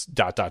because ...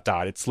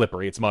 It's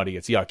slippery, it's muddy,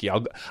 it's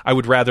yucky. I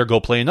would rather go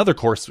play another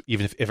course,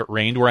 even if it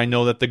rained, where I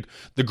know that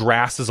the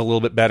grass is a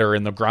little bit better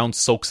and the ground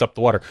soaks up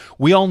the water.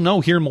 We all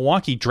know here in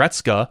Milwaukee,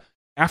 Dretska,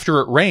 after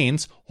it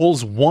rains,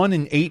 holes 1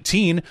 and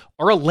 18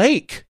 are a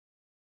lake.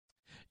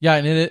 Yeah,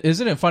 and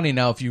isn't it funny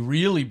now, if you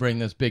really bring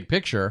this big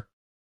picture,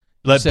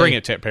 let's bring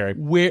it to Perry.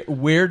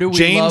 Where do we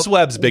James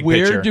Webb's big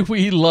picture? Where do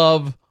we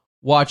love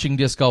watching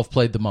disc golf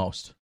played the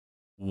most?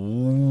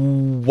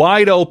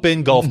 Wide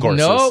open golf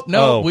courses.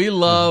 No, we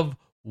love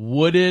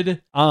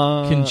wooded,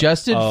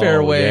 congested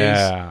fairways.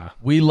 Yeah.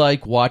 We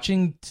like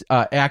watching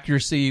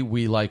accuracy.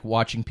 We like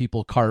watching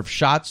people carve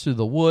shots through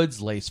the woods,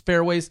 lace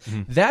fairways.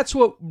 That's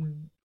what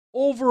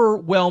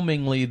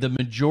overwhelmingly the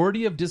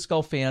majority of disc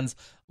golf fans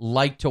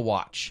like to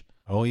watch.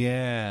 Oh,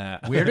 yeah.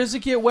 Where does it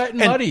get wet and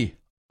muddy?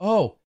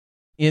 Oh,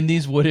 in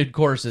these wooded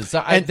courses. So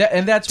and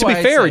that's to why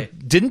be fair, I say,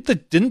 didn't the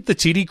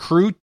TD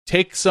crew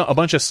take a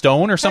bunch of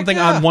stone or something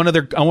on one of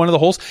the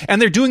holes?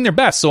 And they're doing their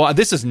best. So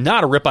this is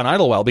not a rip on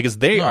Idlewild because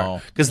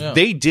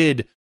they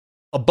did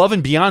above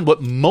and beyond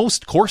what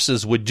most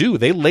courses would do.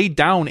 They laid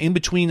down in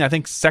between, I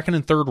think, second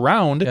and third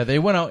round. Yeah, they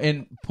went out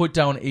and put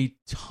down a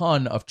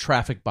ton of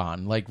traffic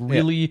bond, like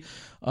really,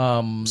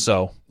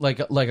 like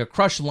a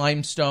crushed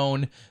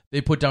limestone. They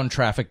put down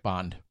traffic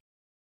bond.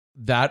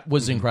 That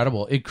was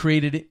incredible. It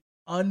created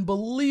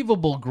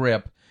unbelievable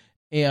grip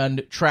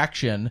and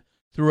traction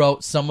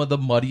throughout some of the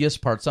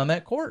muddiest parts on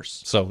that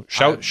course. So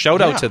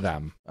shout out to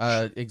them.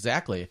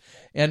 Exactly.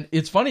 And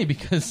it's funny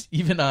because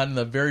even on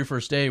the very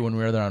first day when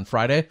we were there on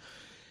Friday, it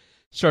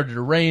started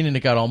to rain and it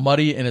got all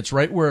muddy, and it's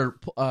right where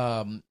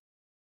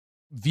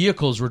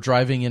vehicles were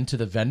driving into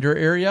the vendor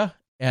area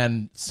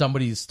and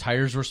somebody's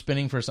tires were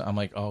spinning for some. I'm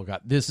like, oh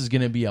God, this is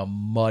going to be a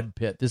mud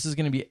pit. This is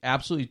going to be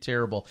absolutely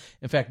terrible.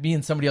 In fact, me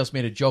and somebody else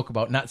made a joke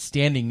about not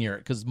standing near it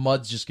because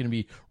mud's just going to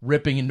be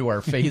ripping into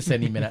our face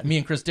any minute. Me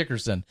and Chris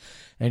Dickerson.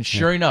 And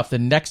sure enough, the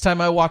next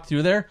time I walked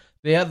through there,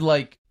 they had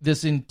like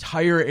this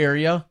entire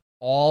area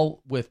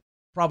all with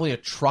probably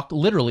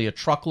literally a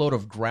truckload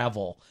of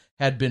gravel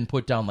had been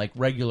put down, like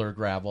regular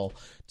gravel,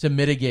 to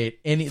mitigate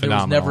any.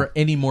 Phenomenal. There was never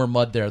any more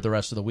mud there the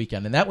rest of the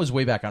weekend, and that was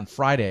way back on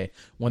Friday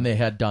when they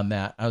had done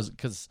that.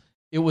 Because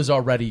it was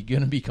already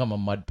going to become a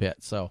mud pit.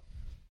 So,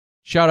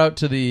 shout out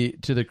to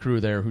the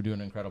crew there who do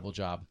an incredible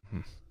job.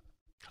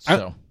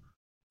 So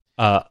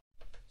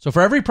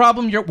for every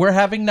problem we're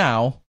having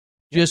now,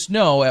 just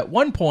know at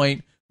one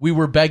point we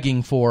were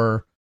begging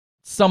for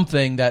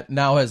something that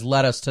now has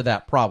led us to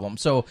that problem.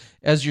 So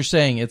as you're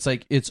saying, it's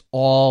like it's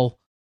all.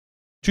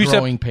 Two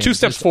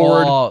steps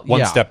forward,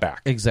 one step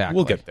back. Exactly.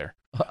 We'll get there.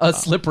 A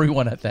slippery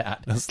one at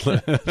that.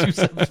 2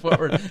 steps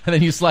forward, and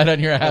then you slide on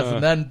your ass,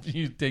 and then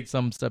you take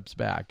some steps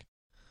back.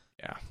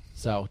 Yeah.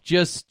 So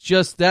just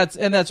that's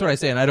what I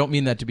say, and I don't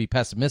mean that to be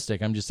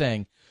pessimistic. I'm just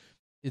saying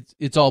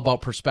it's all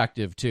about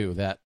perspective too.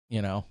 That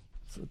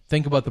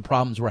think about the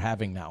problems we're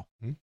having now.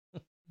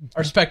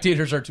 Our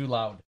spectators are too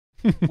loud.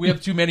 We have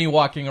too many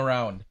walking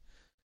around.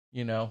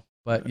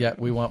 But yet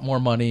we want more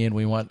money and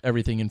we want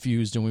everything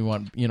infused and we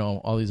want,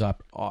 all these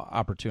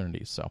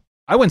opportunities. So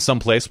I went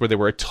someplace where there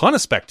were a ton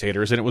of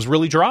spectators and it was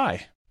really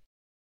dry.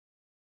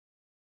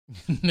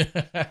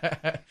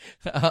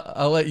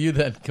 I'll let you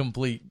then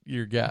complete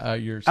your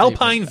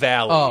Alpine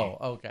Valley. Oh,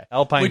 okay.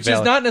 Which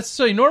is not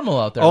necessarily normal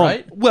out there,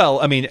 right? Well,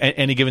 I mean,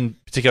 any given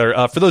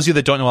particular. For those of you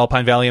that don't know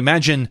Alpine Valley,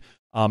 imagine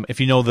if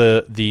you know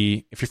if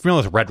you're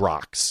familiar with Red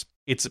Rocks,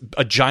 it's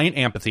a giant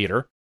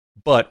amphitheater.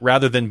 But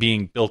rather than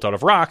being built out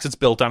of rocks, it's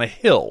built on a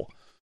hill.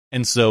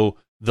 And so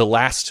the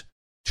last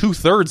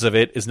 2/3 of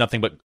it is nothing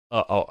but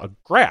a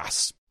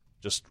grass,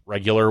 just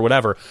regular or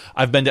whatever.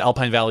 I've been to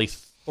Alpine Valley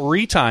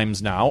 3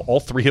 times now. All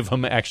 3 of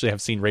them actually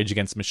have seen Rage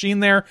Against the Machine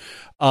there.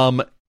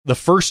 The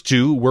first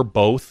 2 were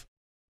both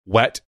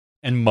wet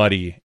and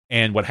muddy.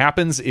 And what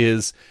happens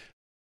is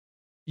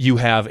you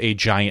have a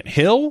giant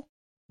hill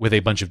with a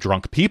bunch of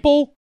drunk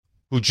people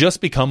who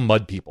just become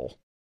mud people.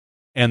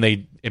 And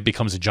it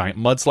becomes a giant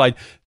mudslide.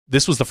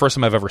 This was the first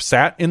time I've ever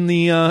sat in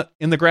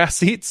the grass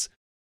seats.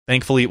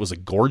 Thankfully, it was a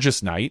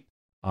gorgeous night.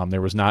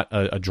 There was not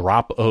a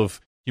drop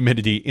of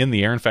humidity in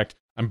the air. In fact,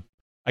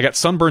 I got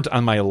sunburnt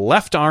on my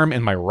left arm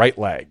and my right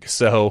leg.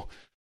 So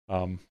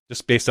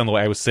just based on the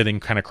way I was sitting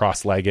kind of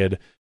cross-legged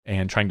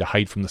and trying to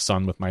hide from the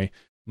sun with my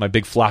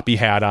big floppy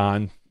hat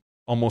on,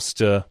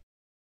 almost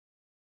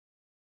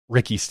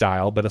Ricky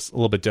style, but it's a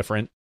little bit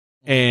different.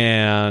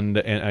 And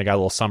I got a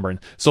little sunburn.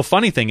 So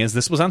funny thing is,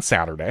 this was on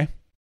Saturday.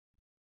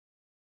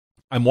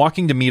 I'm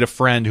walking to meet a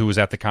friend who was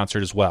at the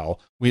concert as well.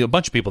 A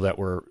bunch of people that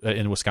were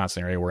in the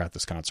Wisconsin area were at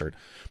this concert.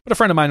 But a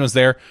friend of mine was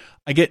there.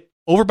 I get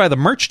over by the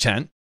merch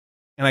tent,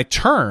 and I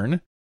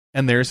turn,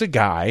 and there's a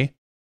guy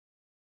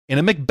in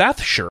a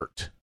Macbeth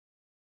shirt.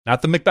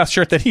 Not the Macbeth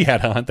shirt that he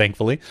had on,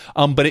 thankfully.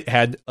 But it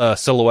had a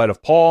silhouette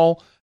of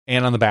Paul,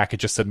 and on the back it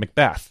just said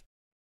Macbeth.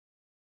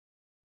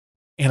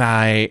 And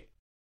I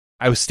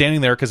was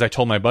standing there because I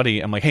told my buddy,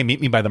 I'm like, hey,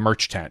 meet me by the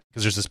merch tent.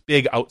 Because there's this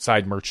big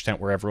outside merch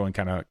tent where everyone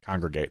kind of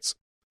congregates.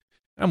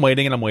 I'm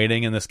waiting,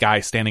 and this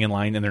guy's standing in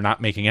line, and they're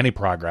not making any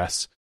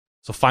progress.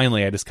 So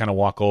finally, I just kind of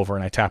walk over,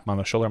 and I tap him on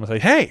the shoulder. I'm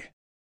like, hey,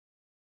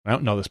 I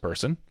don't know this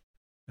person.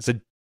 I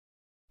said,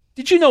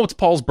 did you know it's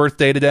Paul's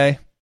birthday today?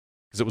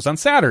 Because it was on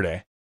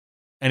Saturday.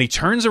 And he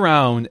turns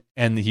around,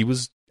 and he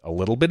was a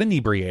little bit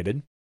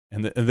inebriated.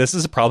 And this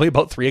is probably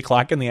about 3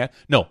 o'clock it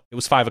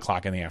was 5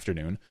 o'clock in the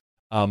afternoon.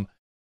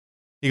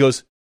 He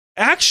goes,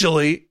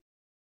 actually,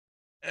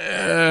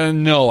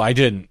 no, I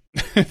didn't.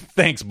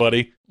 Thanks,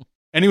 buddy.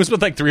 And he was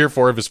with like 3 or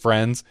 4 of his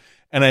friends.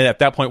 And at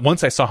that point,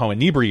 once I saw how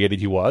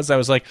inebriated he was, I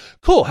was like,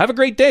 cool, have a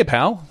great day,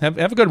 pal. Have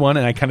a good one.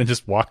 And I kind of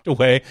just walked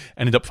away,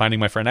 ended up finding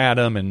my friend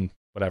Adam and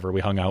whatever.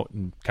 We hung out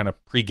and kind of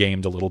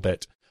pre-gamed a little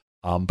bit.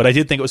 But I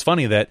did think it was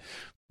funny that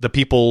the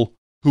people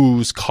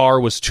whose car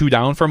was 2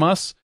 down from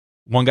us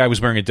one guy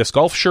was wearing a disc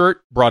golf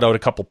shirt, brought out a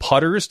couple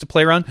putters to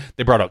play around.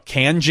 They brought out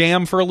Can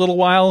Jam for a little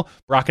while.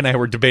 Brock and I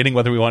were debating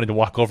whether we wanted to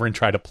walk over and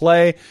try to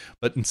play,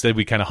 but instead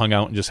we kind of hung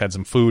out and just had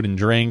some food and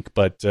drink.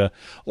 But a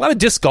lot of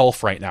disc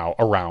golf right now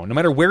around. No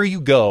matter where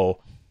you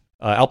go,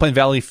 Alpine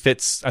Valley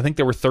fits, I think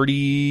there were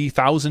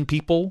 30,000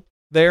 people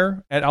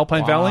there at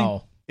Alpine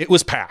Valley. It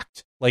was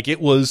packed. Like it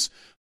was,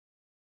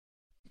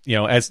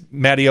 as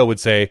Matty O would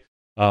say,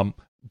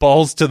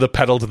 balls to the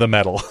pedal to the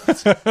metal.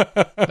 That's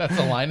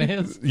a line of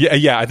his?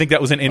 Yeah. I think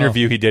that was an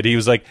interview he did. He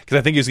was like, because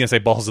I think he was going to say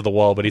balls to the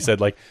wall, but he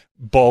said like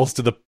balls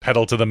to the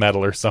pedal to the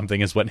metal or something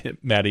is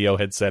what Matty O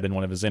had said in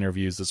one of his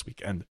interviews this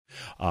weekend.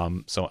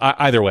 So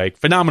either way,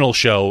 phenomenal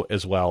show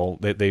as well.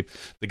 The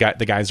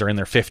guys are in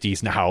their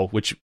 50s now,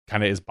 which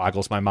kind of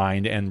boggles my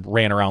mind, and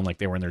ran around like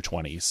they were in their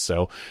 20s.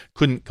 So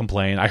couldn't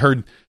complain. I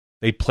heard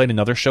they played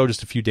another show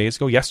just a few days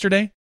ago,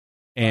 yesterday,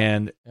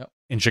 and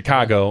in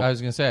Chicago. I was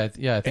going to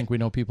say, I think we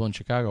know people in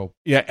Chicago.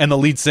 Yeah, and the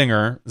lead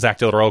singer, Zach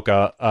De La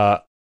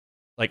Roca,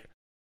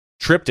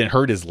 tripped and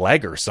hurt his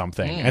leg or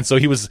something. And so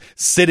he was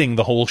sitting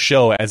the whole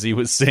show as he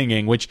was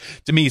singing, which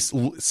to me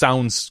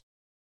sounds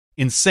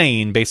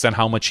insane based on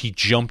how much he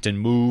jumped and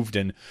moved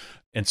and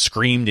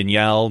screamed and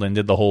yelled and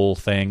did the whole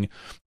thing.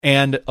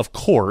 And of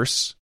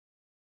course,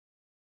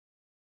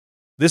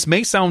 this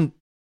may sound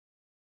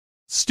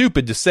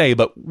stupid to say,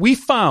 but we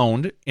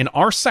found in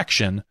our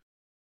section,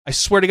 I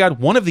swear to God,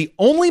 one of the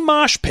only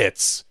mosh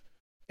pits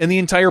in the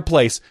entire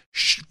place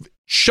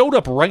showed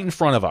up right in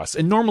front of us.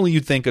 And normally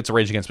you'd think it's a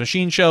Rage Against the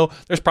Machine show.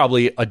 There's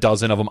probably a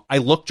dozen of them. I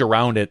looked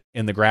around it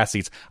in the grass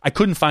seats. I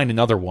couldn't find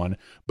another one,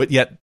 but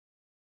yet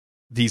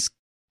these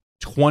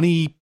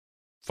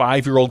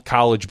 25-year-old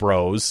college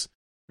bros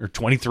or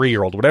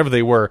 23-year-old, whatever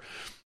they were,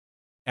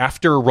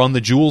 after Run the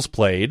Jewels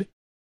played,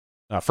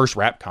 first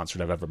rap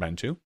concert I've ever been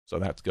to, so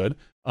that's good.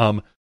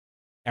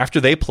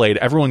 After they played,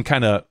 everyone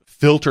kind of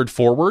filtered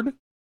forward,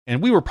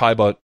 and we were probably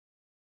about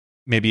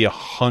maybe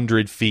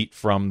 100 feet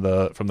from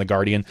the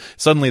Guardian.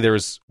 Suddenly there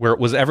was where it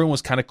was, everyone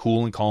was kind of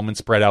cool and calm and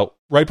spread out.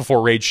 Right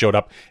before Rage showed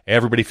up,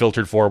 everybody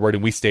filtered forward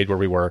and we stayed where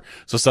we were.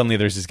 So suddenly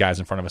there's these guys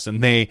in front of us,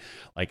 and they,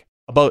 like,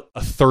 about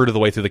a third of the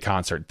way through the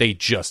concert,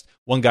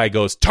 one guy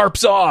goes,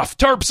 "Tarps off.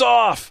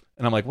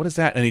 And I'm like, what is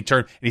that? And he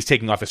turned and he's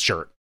taking off his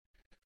shirt.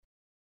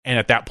 And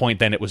at that point,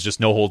 then it was just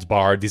no holds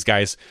barred. These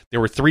guys, there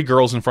were 3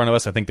 girls in front of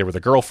us. I think they were the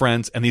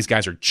girlfriends. And these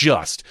guys are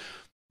just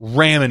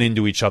ramming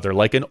into each other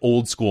like an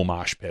old school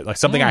mosh pit, like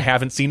something I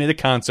haven't seen at a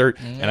concert.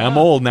 And I'm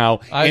old now.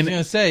 I was going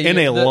to say, in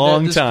a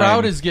long this time. This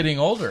crowd is getting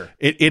older.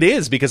 It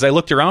is, because I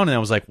looked around and I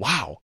was like,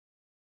 wow,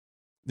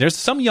 there's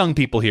some young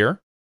people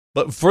here.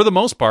 But for the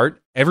most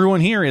part,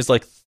 everyone here is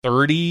like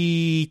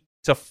 30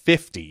 to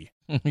 50.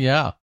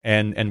 Yeah.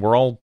 And we're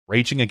all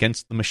raging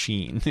against the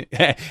machine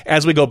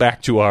as we go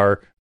back to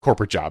our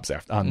corporate jobs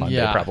on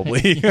Monday,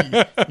 probably.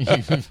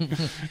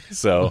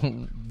 So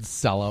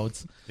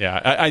sellouts.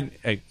 Yeah.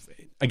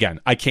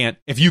 I can't,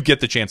 if you get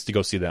the chance to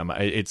go see them,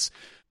 it's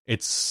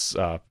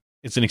an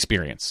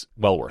experience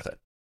well worth it.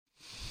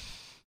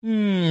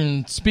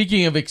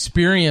 Speaking of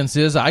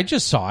experiences, I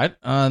just saw it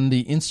on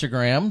the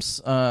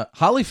Instagrams.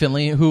 Holly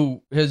Finley,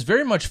 who has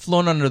very much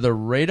flown under the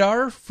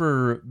radar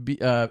for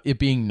it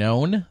being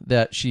known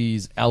that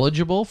she's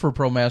eligible for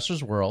Pro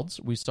Masters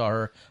Worlds. We saw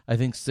her, I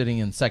think, sitting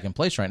in second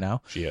place right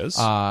now. She is.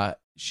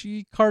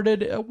 She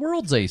carded a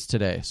Worlds Ace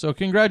today. So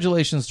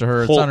congratulations to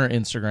her. It's on her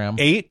Instagram.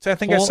 8, I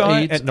think I saw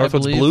it at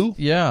Northwoods Blue.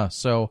 Yeah.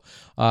 So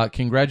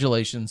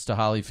congratulations to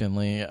Holly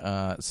Finley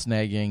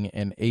snagging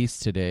an ace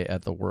today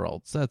at the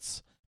Worlds.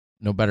 That's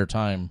no better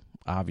time,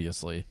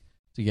 obviously,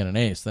 to get an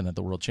ace than at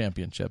the World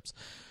Championships.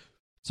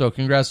 So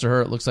congrats to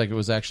her. It looks like it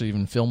was actually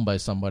even filmed by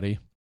somebody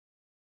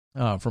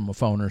from a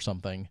phone or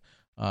something.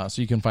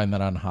 So you can find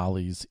that on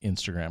Holly's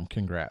Instagram.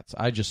 Congrats.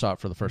 I just saw it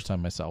for the first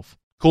time myself.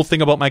 Cool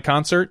thing about my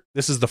concert,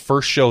 this is the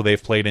first show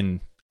they've played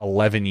in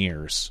 11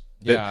 years.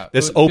 Yeah,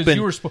 this opened.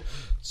 You were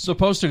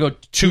supposed to go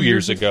 2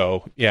 years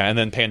ago. Yeah, and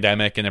then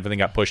pandemic and everything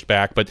got pushed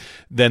back. But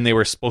then they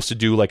were supposed to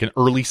do like an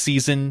early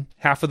season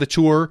half of the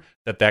tour.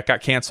 That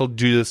got canceled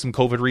due to some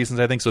COVID reasons,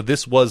 I think. So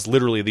this was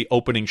literally the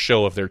opening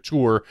show of their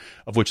tour,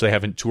 of which they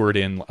haven't toured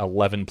in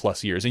 11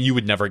 plus years. And you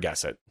would never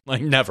guess it.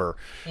 Like, never.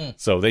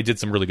 So they did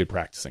some really good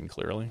practicing,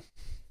 clearly.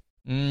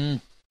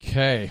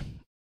 Okay.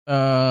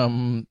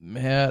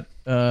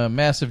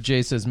 Massive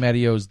J says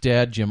Matty O's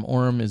dad, Jim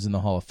Orem, is in the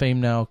Hall of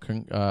Fame now.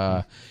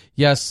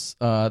 Yes,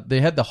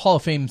 they had the Hall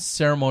of Fame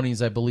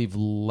ceremonies, I believe,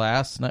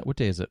 last night. What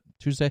day is it?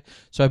 Tuesday?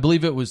 So I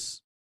believe it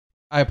was,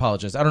 I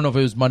apologize, I don't know if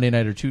it was Monday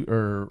night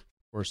or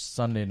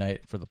Sunday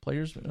night for the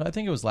players. I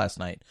think it was last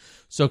night.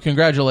 So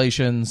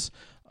congratulations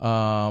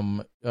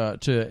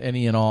to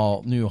any and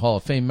all new Hall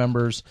of Fame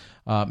members.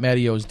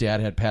 Matty O's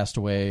dad had passed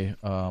away,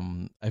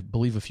 I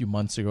believe, a few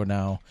months ago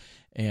now,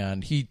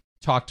 and he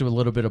talked a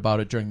little bit about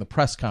it during the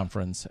press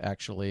conference,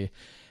 actually.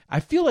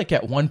 I feel like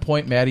at one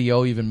point Matty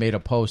O even made a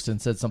post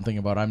and said something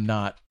about, I'm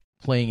not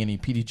playing any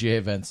PDGA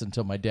events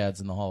until my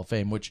dad's in the Hall of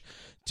Fame, which,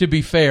 to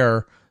be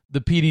fair,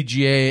 the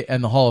PDGA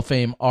and the Hall of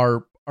Fame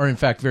are are in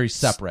fact very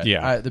separate.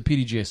 Yeah. The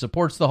PDGA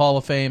supports the Hall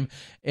of Fame,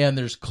 and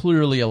there's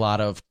clearly a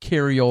lot of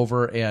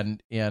carryover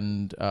and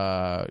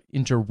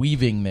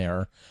interweaving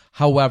there.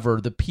 However,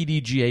 the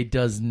PDGA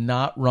does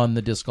not run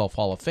the Disc Golf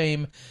Hall of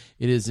Fame.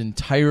 It is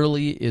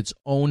entirely its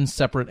own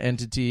separate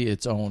entity,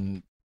 its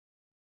own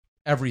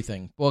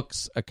everything.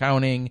 Books,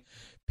 accounting,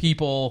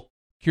 people,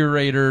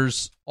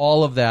 curators,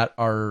 all of that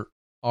are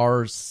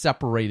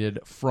separated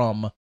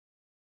from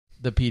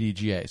the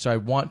PDGA. So I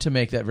want to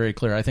make that very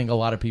clear. I think a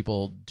lot of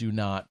people do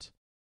not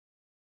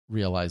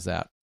realize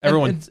that.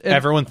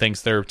 Everyone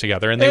thinks they're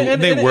together, and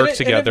they work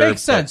together. It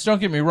makes sense. Don't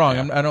get me wrong.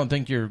 Yeah. I don't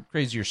think you're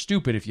crazy or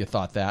stupid if you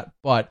thought that,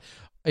 but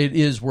it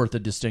is worth a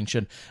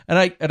distinction. And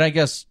I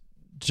guess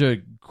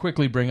to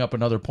quickly bring up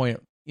another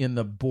point in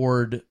the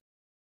board,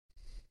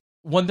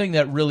 one thing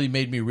that really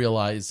made me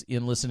realize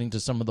in listening to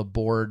some of the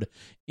board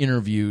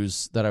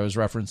interviews that I was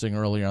referencing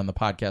earlier on the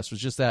podcast was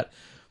just that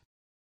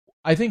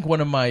I think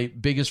one of my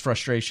biggest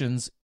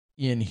frustrations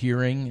in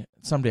hearing,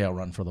 someday I'll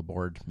run for the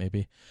board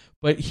maybe,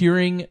 but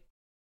hearing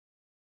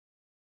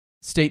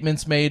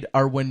statements made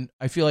are when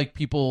I feel like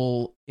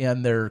people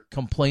and their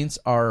complaints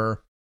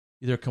are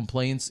either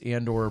complaints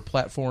and or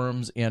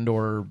platforms and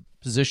or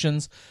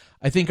positions,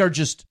 I think are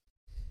just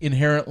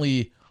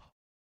inherently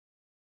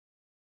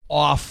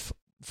off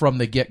from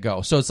the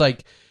get-go. So it's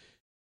like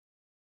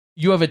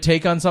you have a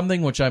take on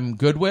something, which I'm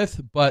good with,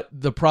 but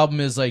the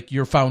problem is like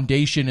your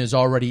foundation is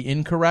already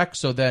incorrect,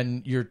 so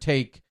then your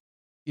take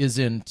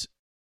isn't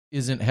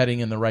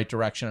heading in the right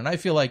direction. And I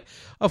feel like,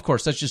 of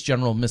course, that's just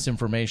general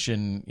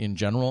misinformation in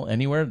general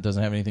anywhere. It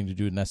doesn't have anything to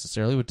do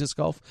necessarily with disc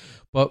golf.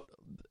 But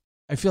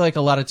I feel like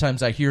a lot of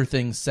times I hear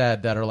things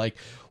said that are like,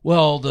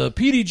 well, the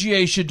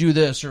PDGA should do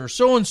this, or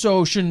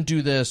so-and-so shouldn't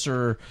do this,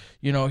 or,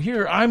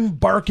 here, I'm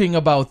barking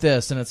about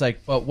this. And it's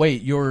like, but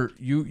wait, you're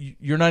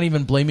not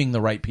even blaming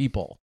the right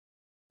people.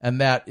 And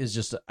that is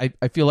just,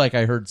 I feel like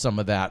I heard some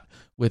of that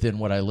within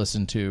what I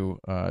listened to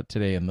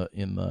today in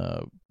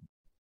the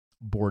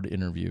board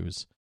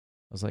interviews.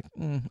 I was like,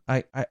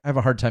 I have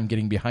a hard time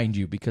getting behind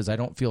you because I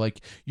don't feel like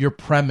your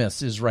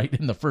premise is right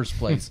in the first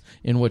place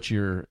in what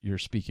you're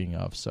speaking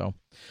of. So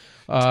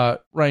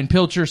Ryan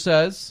Pilcher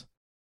says,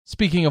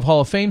 speaking of Hall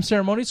of Fame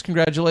ceremonies,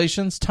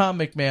 congratulations, Tom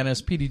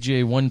McManus,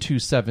 PDGA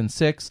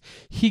 1276.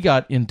 He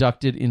got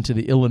inducted into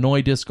the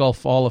Illinois Disc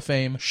Golf Hall of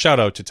Fame. Shout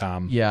out to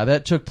Tom. Yeah,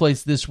 that took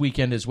place this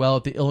weekend as well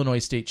at the Illinois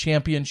State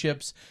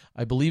Championships.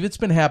 I believe it's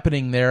been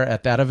happening there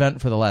at that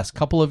event for the last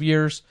couple of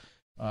years.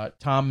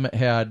 Tom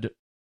had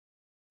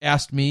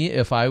asked me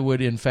if I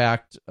would, in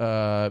fact,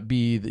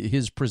 be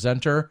his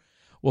presenter,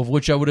 of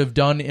which I would have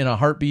done in a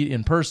heartbeat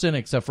in person,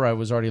 except for I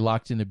was already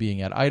locked into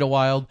being at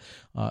Idlewild.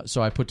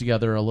 So I put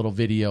together a little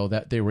video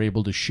that they were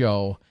able to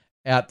show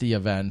at the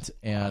event,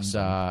 and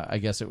awesome. I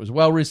guess it was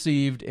well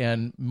received,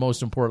 and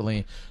most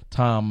importantly,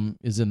 Tom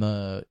is in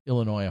the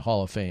Illinois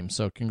Hall of Fame.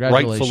 So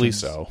congratulations. Rightfully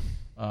so.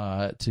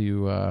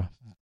 To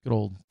good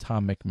old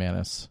Tom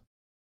McManus.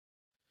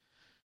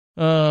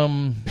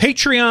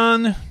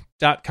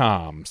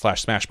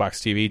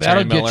 Patreon.com/SmashboxTV.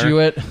 That'll get you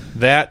it.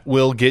 That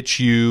will get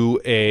you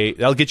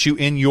that'll get you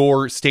in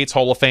your state's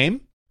Hall of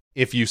Fame.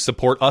 If you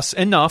support us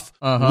enough,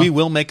 we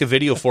will make a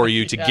video for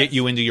you to get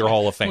you into your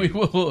Hall of Fame.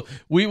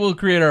 We will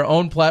create our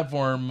own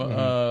platform,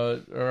 or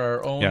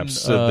our own. Yeah,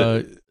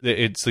 so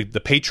it's the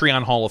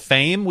Patreon Hall of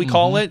Fame, we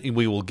call it.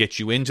 We will get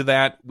you into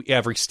that.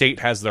 Every state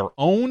has their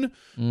own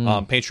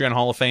Patreon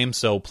Hall of Fame,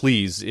 so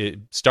please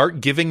start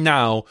giving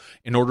now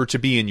in order to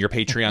be in your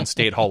Patreon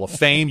State Hall of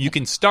Fame. You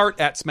can start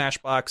at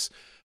Smashbox,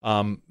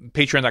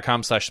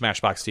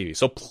 patreon.com/SmashboxTV.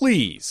 So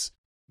please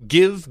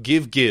give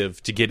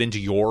to get into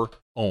your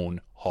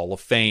own Hall of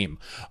Fame.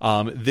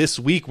 This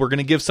week, we're going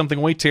to give something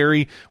away,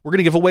 Terry. We're going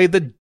to give away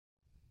the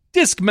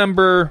disc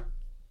member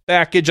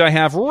package I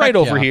have right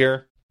over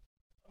here.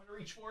 I'm going to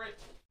reach for it.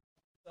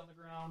 It's on the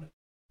ground.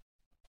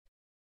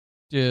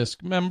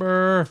 Disc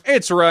member.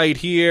 It's right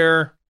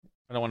here.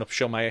 I don't want to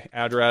show my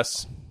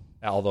address,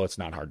 although it's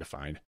not hard to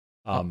find.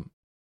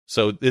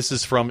 So this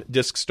is from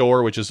Disc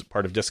Store, which is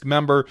part of Disc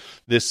Member.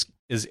 This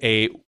is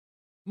a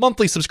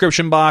monthly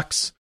subscription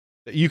box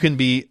that you can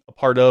be a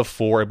part of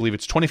for, I believe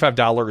it's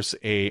 $25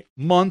 a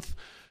month.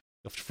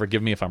 You'll have to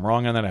forgive me if I'm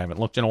wrong on that. I haven't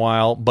looked in a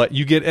while, but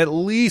you get at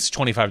least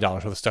 $25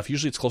 worth of stuff.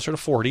 Usually it's closer to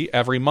 $40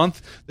 every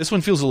month. This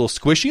one feels a little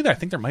squishy. I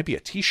think there might be a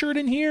t-shirt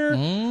in here.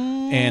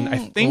 And I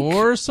think...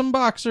 Or some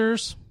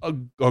boxers.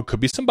 Could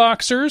be some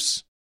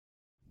boxers.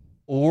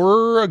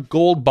 Or a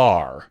gold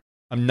bar.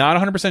 I'm not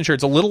 100% sure.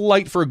 It's a little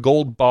light for a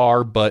gold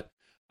bar, but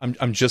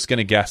I'm just going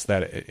to guess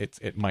that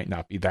it might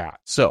not be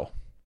that. So...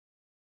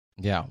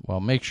 Yeah, well,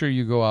 make sure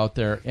you go out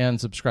there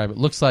and subscribe. It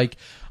looks like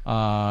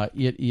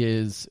it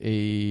is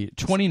a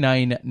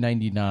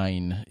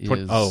 $29.99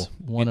 is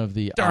one of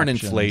the darn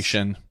options.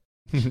 Inflation.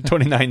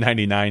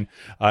 $29.99.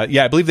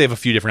 Yeah, I believe they have a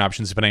few different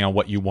options depending on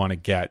what you want to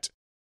get.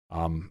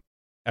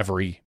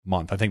 every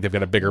month. I think they've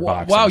got a bigger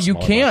box. Wow, and a you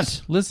smaller can't.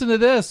 box. Listen to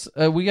this.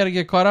 We got to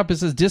get caught up. It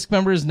says disc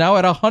member is now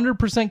at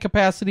 100%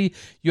 capacity.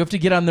 You have to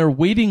get on their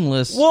waiting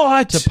list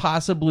What? to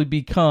possibly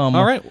become.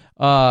 All right.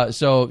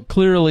 So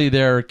clearly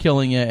they're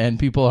killing it, and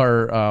people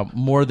are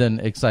more than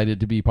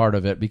excited to be part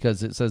of it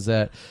because it says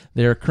that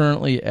they're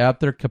currently at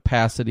their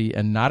capacity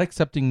and not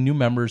accepting new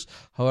members.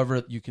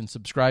 However, you can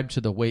subscribe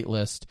to the wait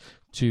list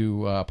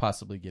to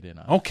possibly get in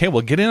on it. Okay,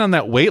 well, get in on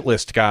that wait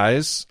list,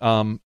 guys.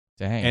 Dang.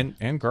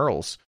 And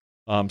girls.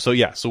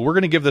 So we're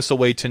going to give this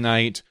away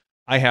tonight.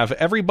 I have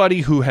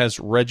everybody who has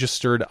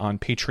registered on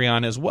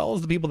Patreon, as well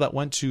as the people that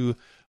went to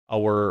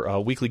our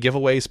weekly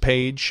giveaways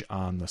page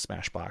on the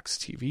Smashbox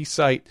TV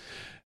site.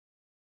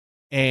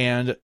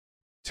 And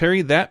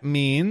Terry, that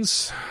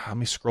means, let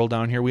me scroll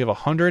down here. We have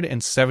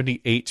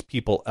 178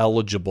 people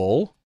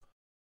eligible.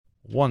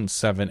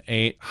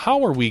 178.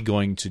 How are we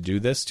going to do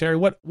this, Terry?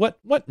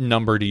 What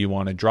number do you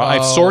want to draw?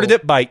 I've sorted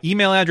it by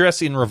email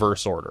address in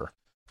reverse order.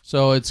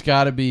 So it's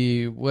got to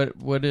be,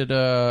 what did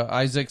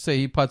Isaac say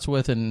he putts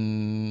with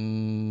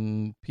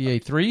in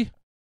PA3?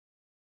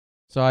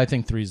 So I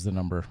think 3 is the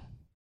number.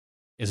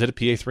 Is it a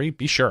PA3?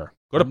 Be sure.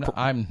 Go to to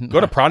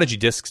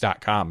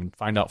prodigydiscs.com and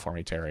find out for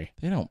me, Terry.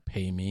 They don't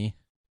pay me.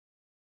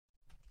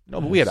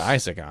 No, but we had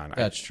Isaac on.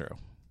 That's true.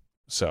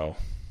 So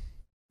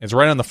it's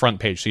right on the front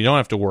page, so you don't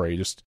have to worry.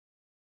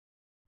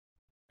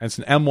 It's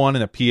an M1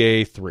 and a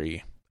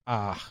PA3.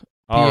 All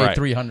PA right.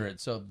 300.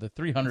 So the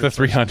 300. The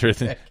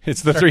 300.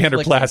 It's the Start 300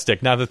 clicking.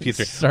 plastic, not the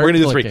P3. Start We're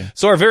going to do clicking. 3.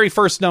 So our very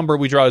first number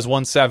we draw is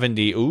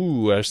 170.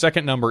 Ooh, our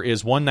second number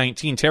is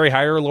 119. Terry,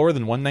 higher or lower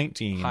than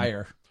 119?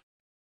 Higher.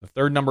 The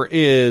third number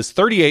is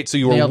 38, so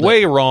you were Nailed it.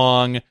 way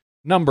wrong.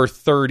 Number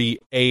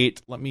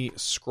 38. Let me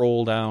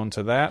scroll down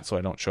to that so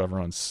I don't show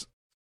everyone's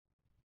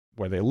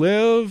where they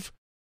live.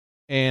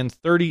 And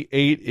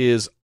 38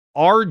 is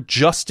R.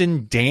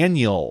 Justin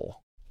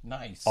Daniel.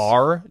 Nice.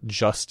 R.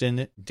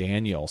 Justin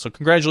Daniel. So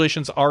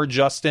congratulations, R.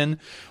 Justin.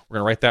 We're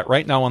going to write that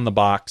right now on the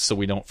box so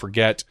we don't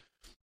forget.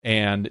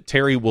 And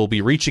Terry will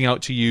be reaching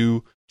out to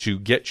you to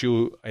get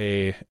you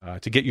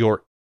to get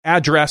your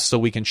address so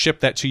we can ship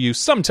that to you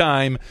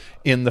sometime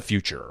in the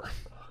future.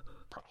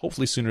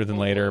 Hopefully sooner than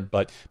later.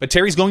 But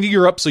Terry's going to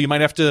Europe, so you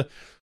might have to,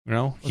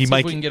 Let's see if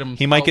we can get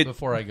him out get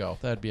before I go.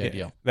 That'd be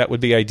ideal. That would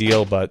be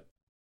ideal, but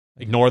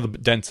ignore the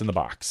dents in the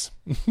box.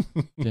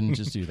 Didn't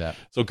just do that.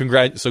 So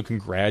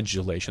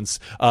congratulations.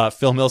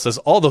 Phil Mill says,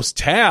 all those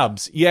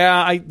tabs.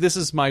 Yeah, this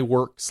is my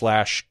work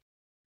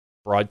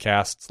 /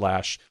 broadcast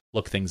 /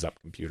 look things up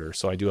computer.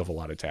 So I do have a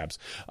lot of tabs.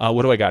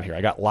 What do I got here?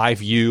 I got Live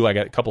View. I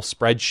got a couple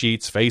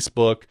spreadsheets,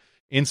 Facebook,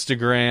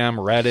 Instagram,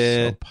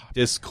 Reddit,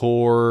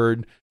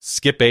 Discord,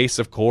 Skip Ace,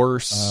 of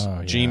course,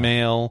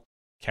 Gmail,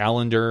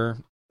 calendar.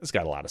 It's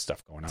got a lot of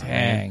stuff going on.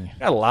 Dang. Man.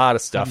 Got a lot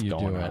of stuff How do you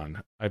going do it?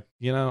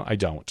 on. I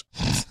don't.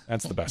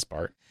 That's the best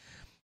part.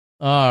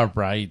 All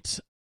right.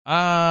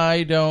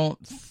 I don't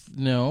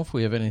know if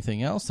we have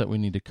anything else that we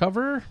need to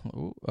cover.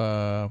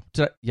 I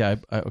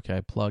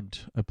plugged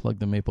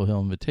the Maple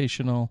Hill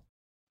Invitational.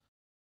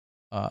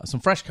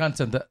 Some fresh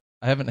content that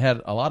I haven't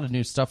had a lot of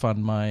new stuff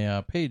on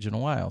my page in a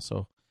while,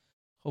 so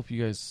hope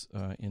you guys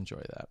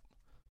enjoy that.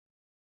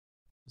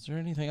 Is there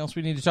anything else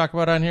we need to talk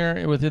about on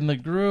here within the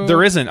group?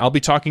 There isn't. I'll be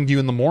talking to you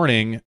in the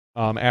morning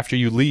after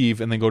you leave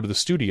and then go to the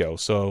studio.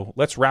 So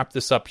let's wrap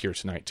this up here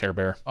tonight, Tear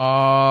Bear.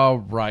 All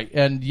right.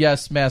 And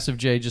yes, Massive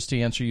J, just to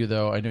answer you,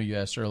 though, I know you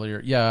asked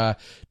earlier. Yeah,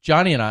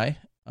 Johnny and I,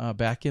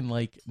 back in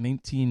like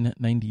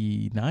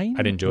 1999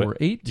 I didn't do or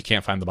it. 8, You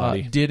can't find the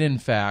body. did in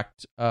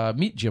fact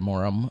meet Jim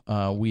Oram.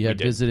 We had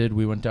did. visited.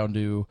 We went down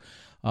to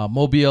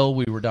Mobile.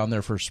 We were down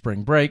there for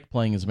spring break,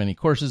 playing as many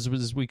courses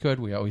as we could.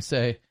 We always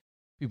say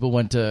people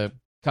went to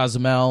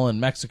Cozumel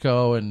and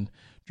Mexico and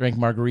drank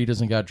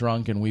margaritas and got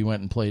drunk, and we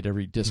went and played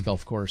every disc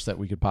golf course that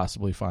we could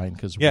possibly find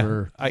because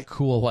we're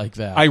cool like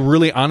that. I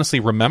really honestly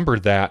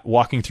remembered that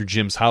walking through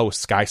Jim's house,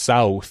 Sky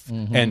South,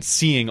 and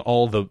seeing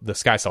all the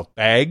Sky South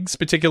bags,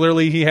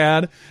 particularly he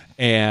had,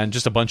 and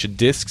just a bunch of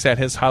discs at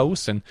his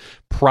house, and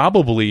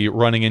probably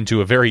running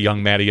into a very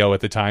young Matty O at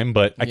the time,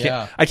 but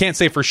I can't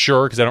say for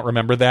sure because I don't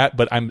remember that,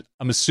 but I'm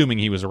assuming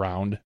he was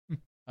around.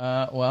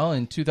 Well,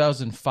 in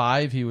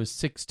 2005, he was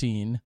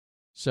 16.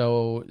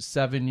 So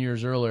 7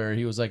 years earlier,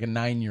 he was like a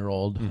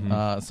 9-year-old,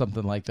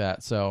 something like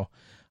that. So,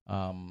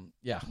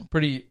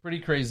 pretty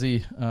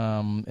crazy.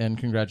 And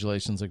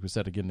congratulations, like we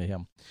said, again to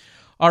him.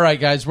 All right,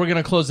 guys, we're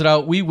going to close it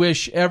out. We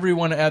wish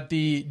everyone at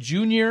the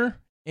Junior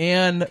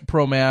and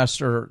Pro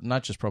Master,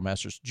 not just Pro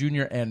Masters,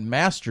 Junior and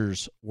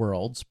Masters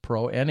Worlds,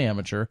 Pro and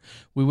Amateur.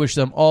 We wish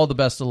them all the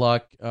best of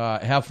luck.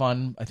 Have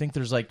fun. I think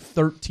there's like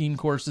 13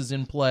 courses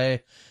in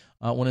play.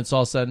 When it's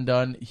all said and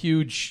done,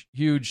 huge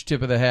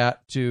tip of the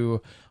hat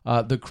to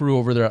the crew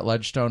over there at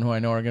Ledgestone, who I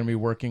know are going to be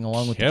working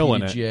along with the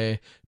PDGA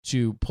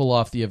to pull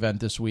off the event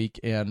this week.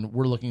 And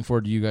we're looking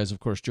forward to you guys, of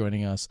course,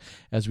 joining us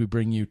as we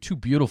bring you 2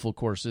 beautiful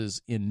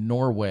courses in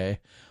Norway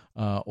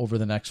over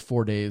the next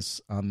 4 days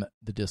on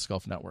the Disc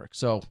Golf Network.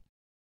 So,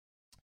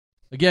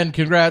 again,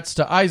 congrats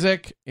to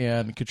Isaac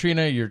and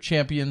Katrina, your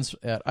champions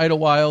at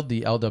Idlewild,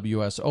 the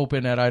LWS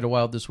Open at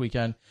Idlewild this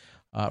weekend.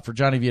 For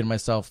Johnny V and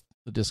myself,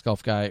 the Disc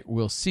Golf Guy,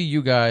 we'll see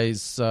you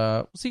guys.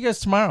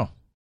 Tomorrow,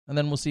 and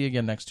then we'll see you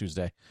again next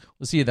Tuesday.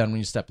 We'll see you then when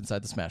you step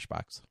inside the Smash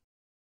Box.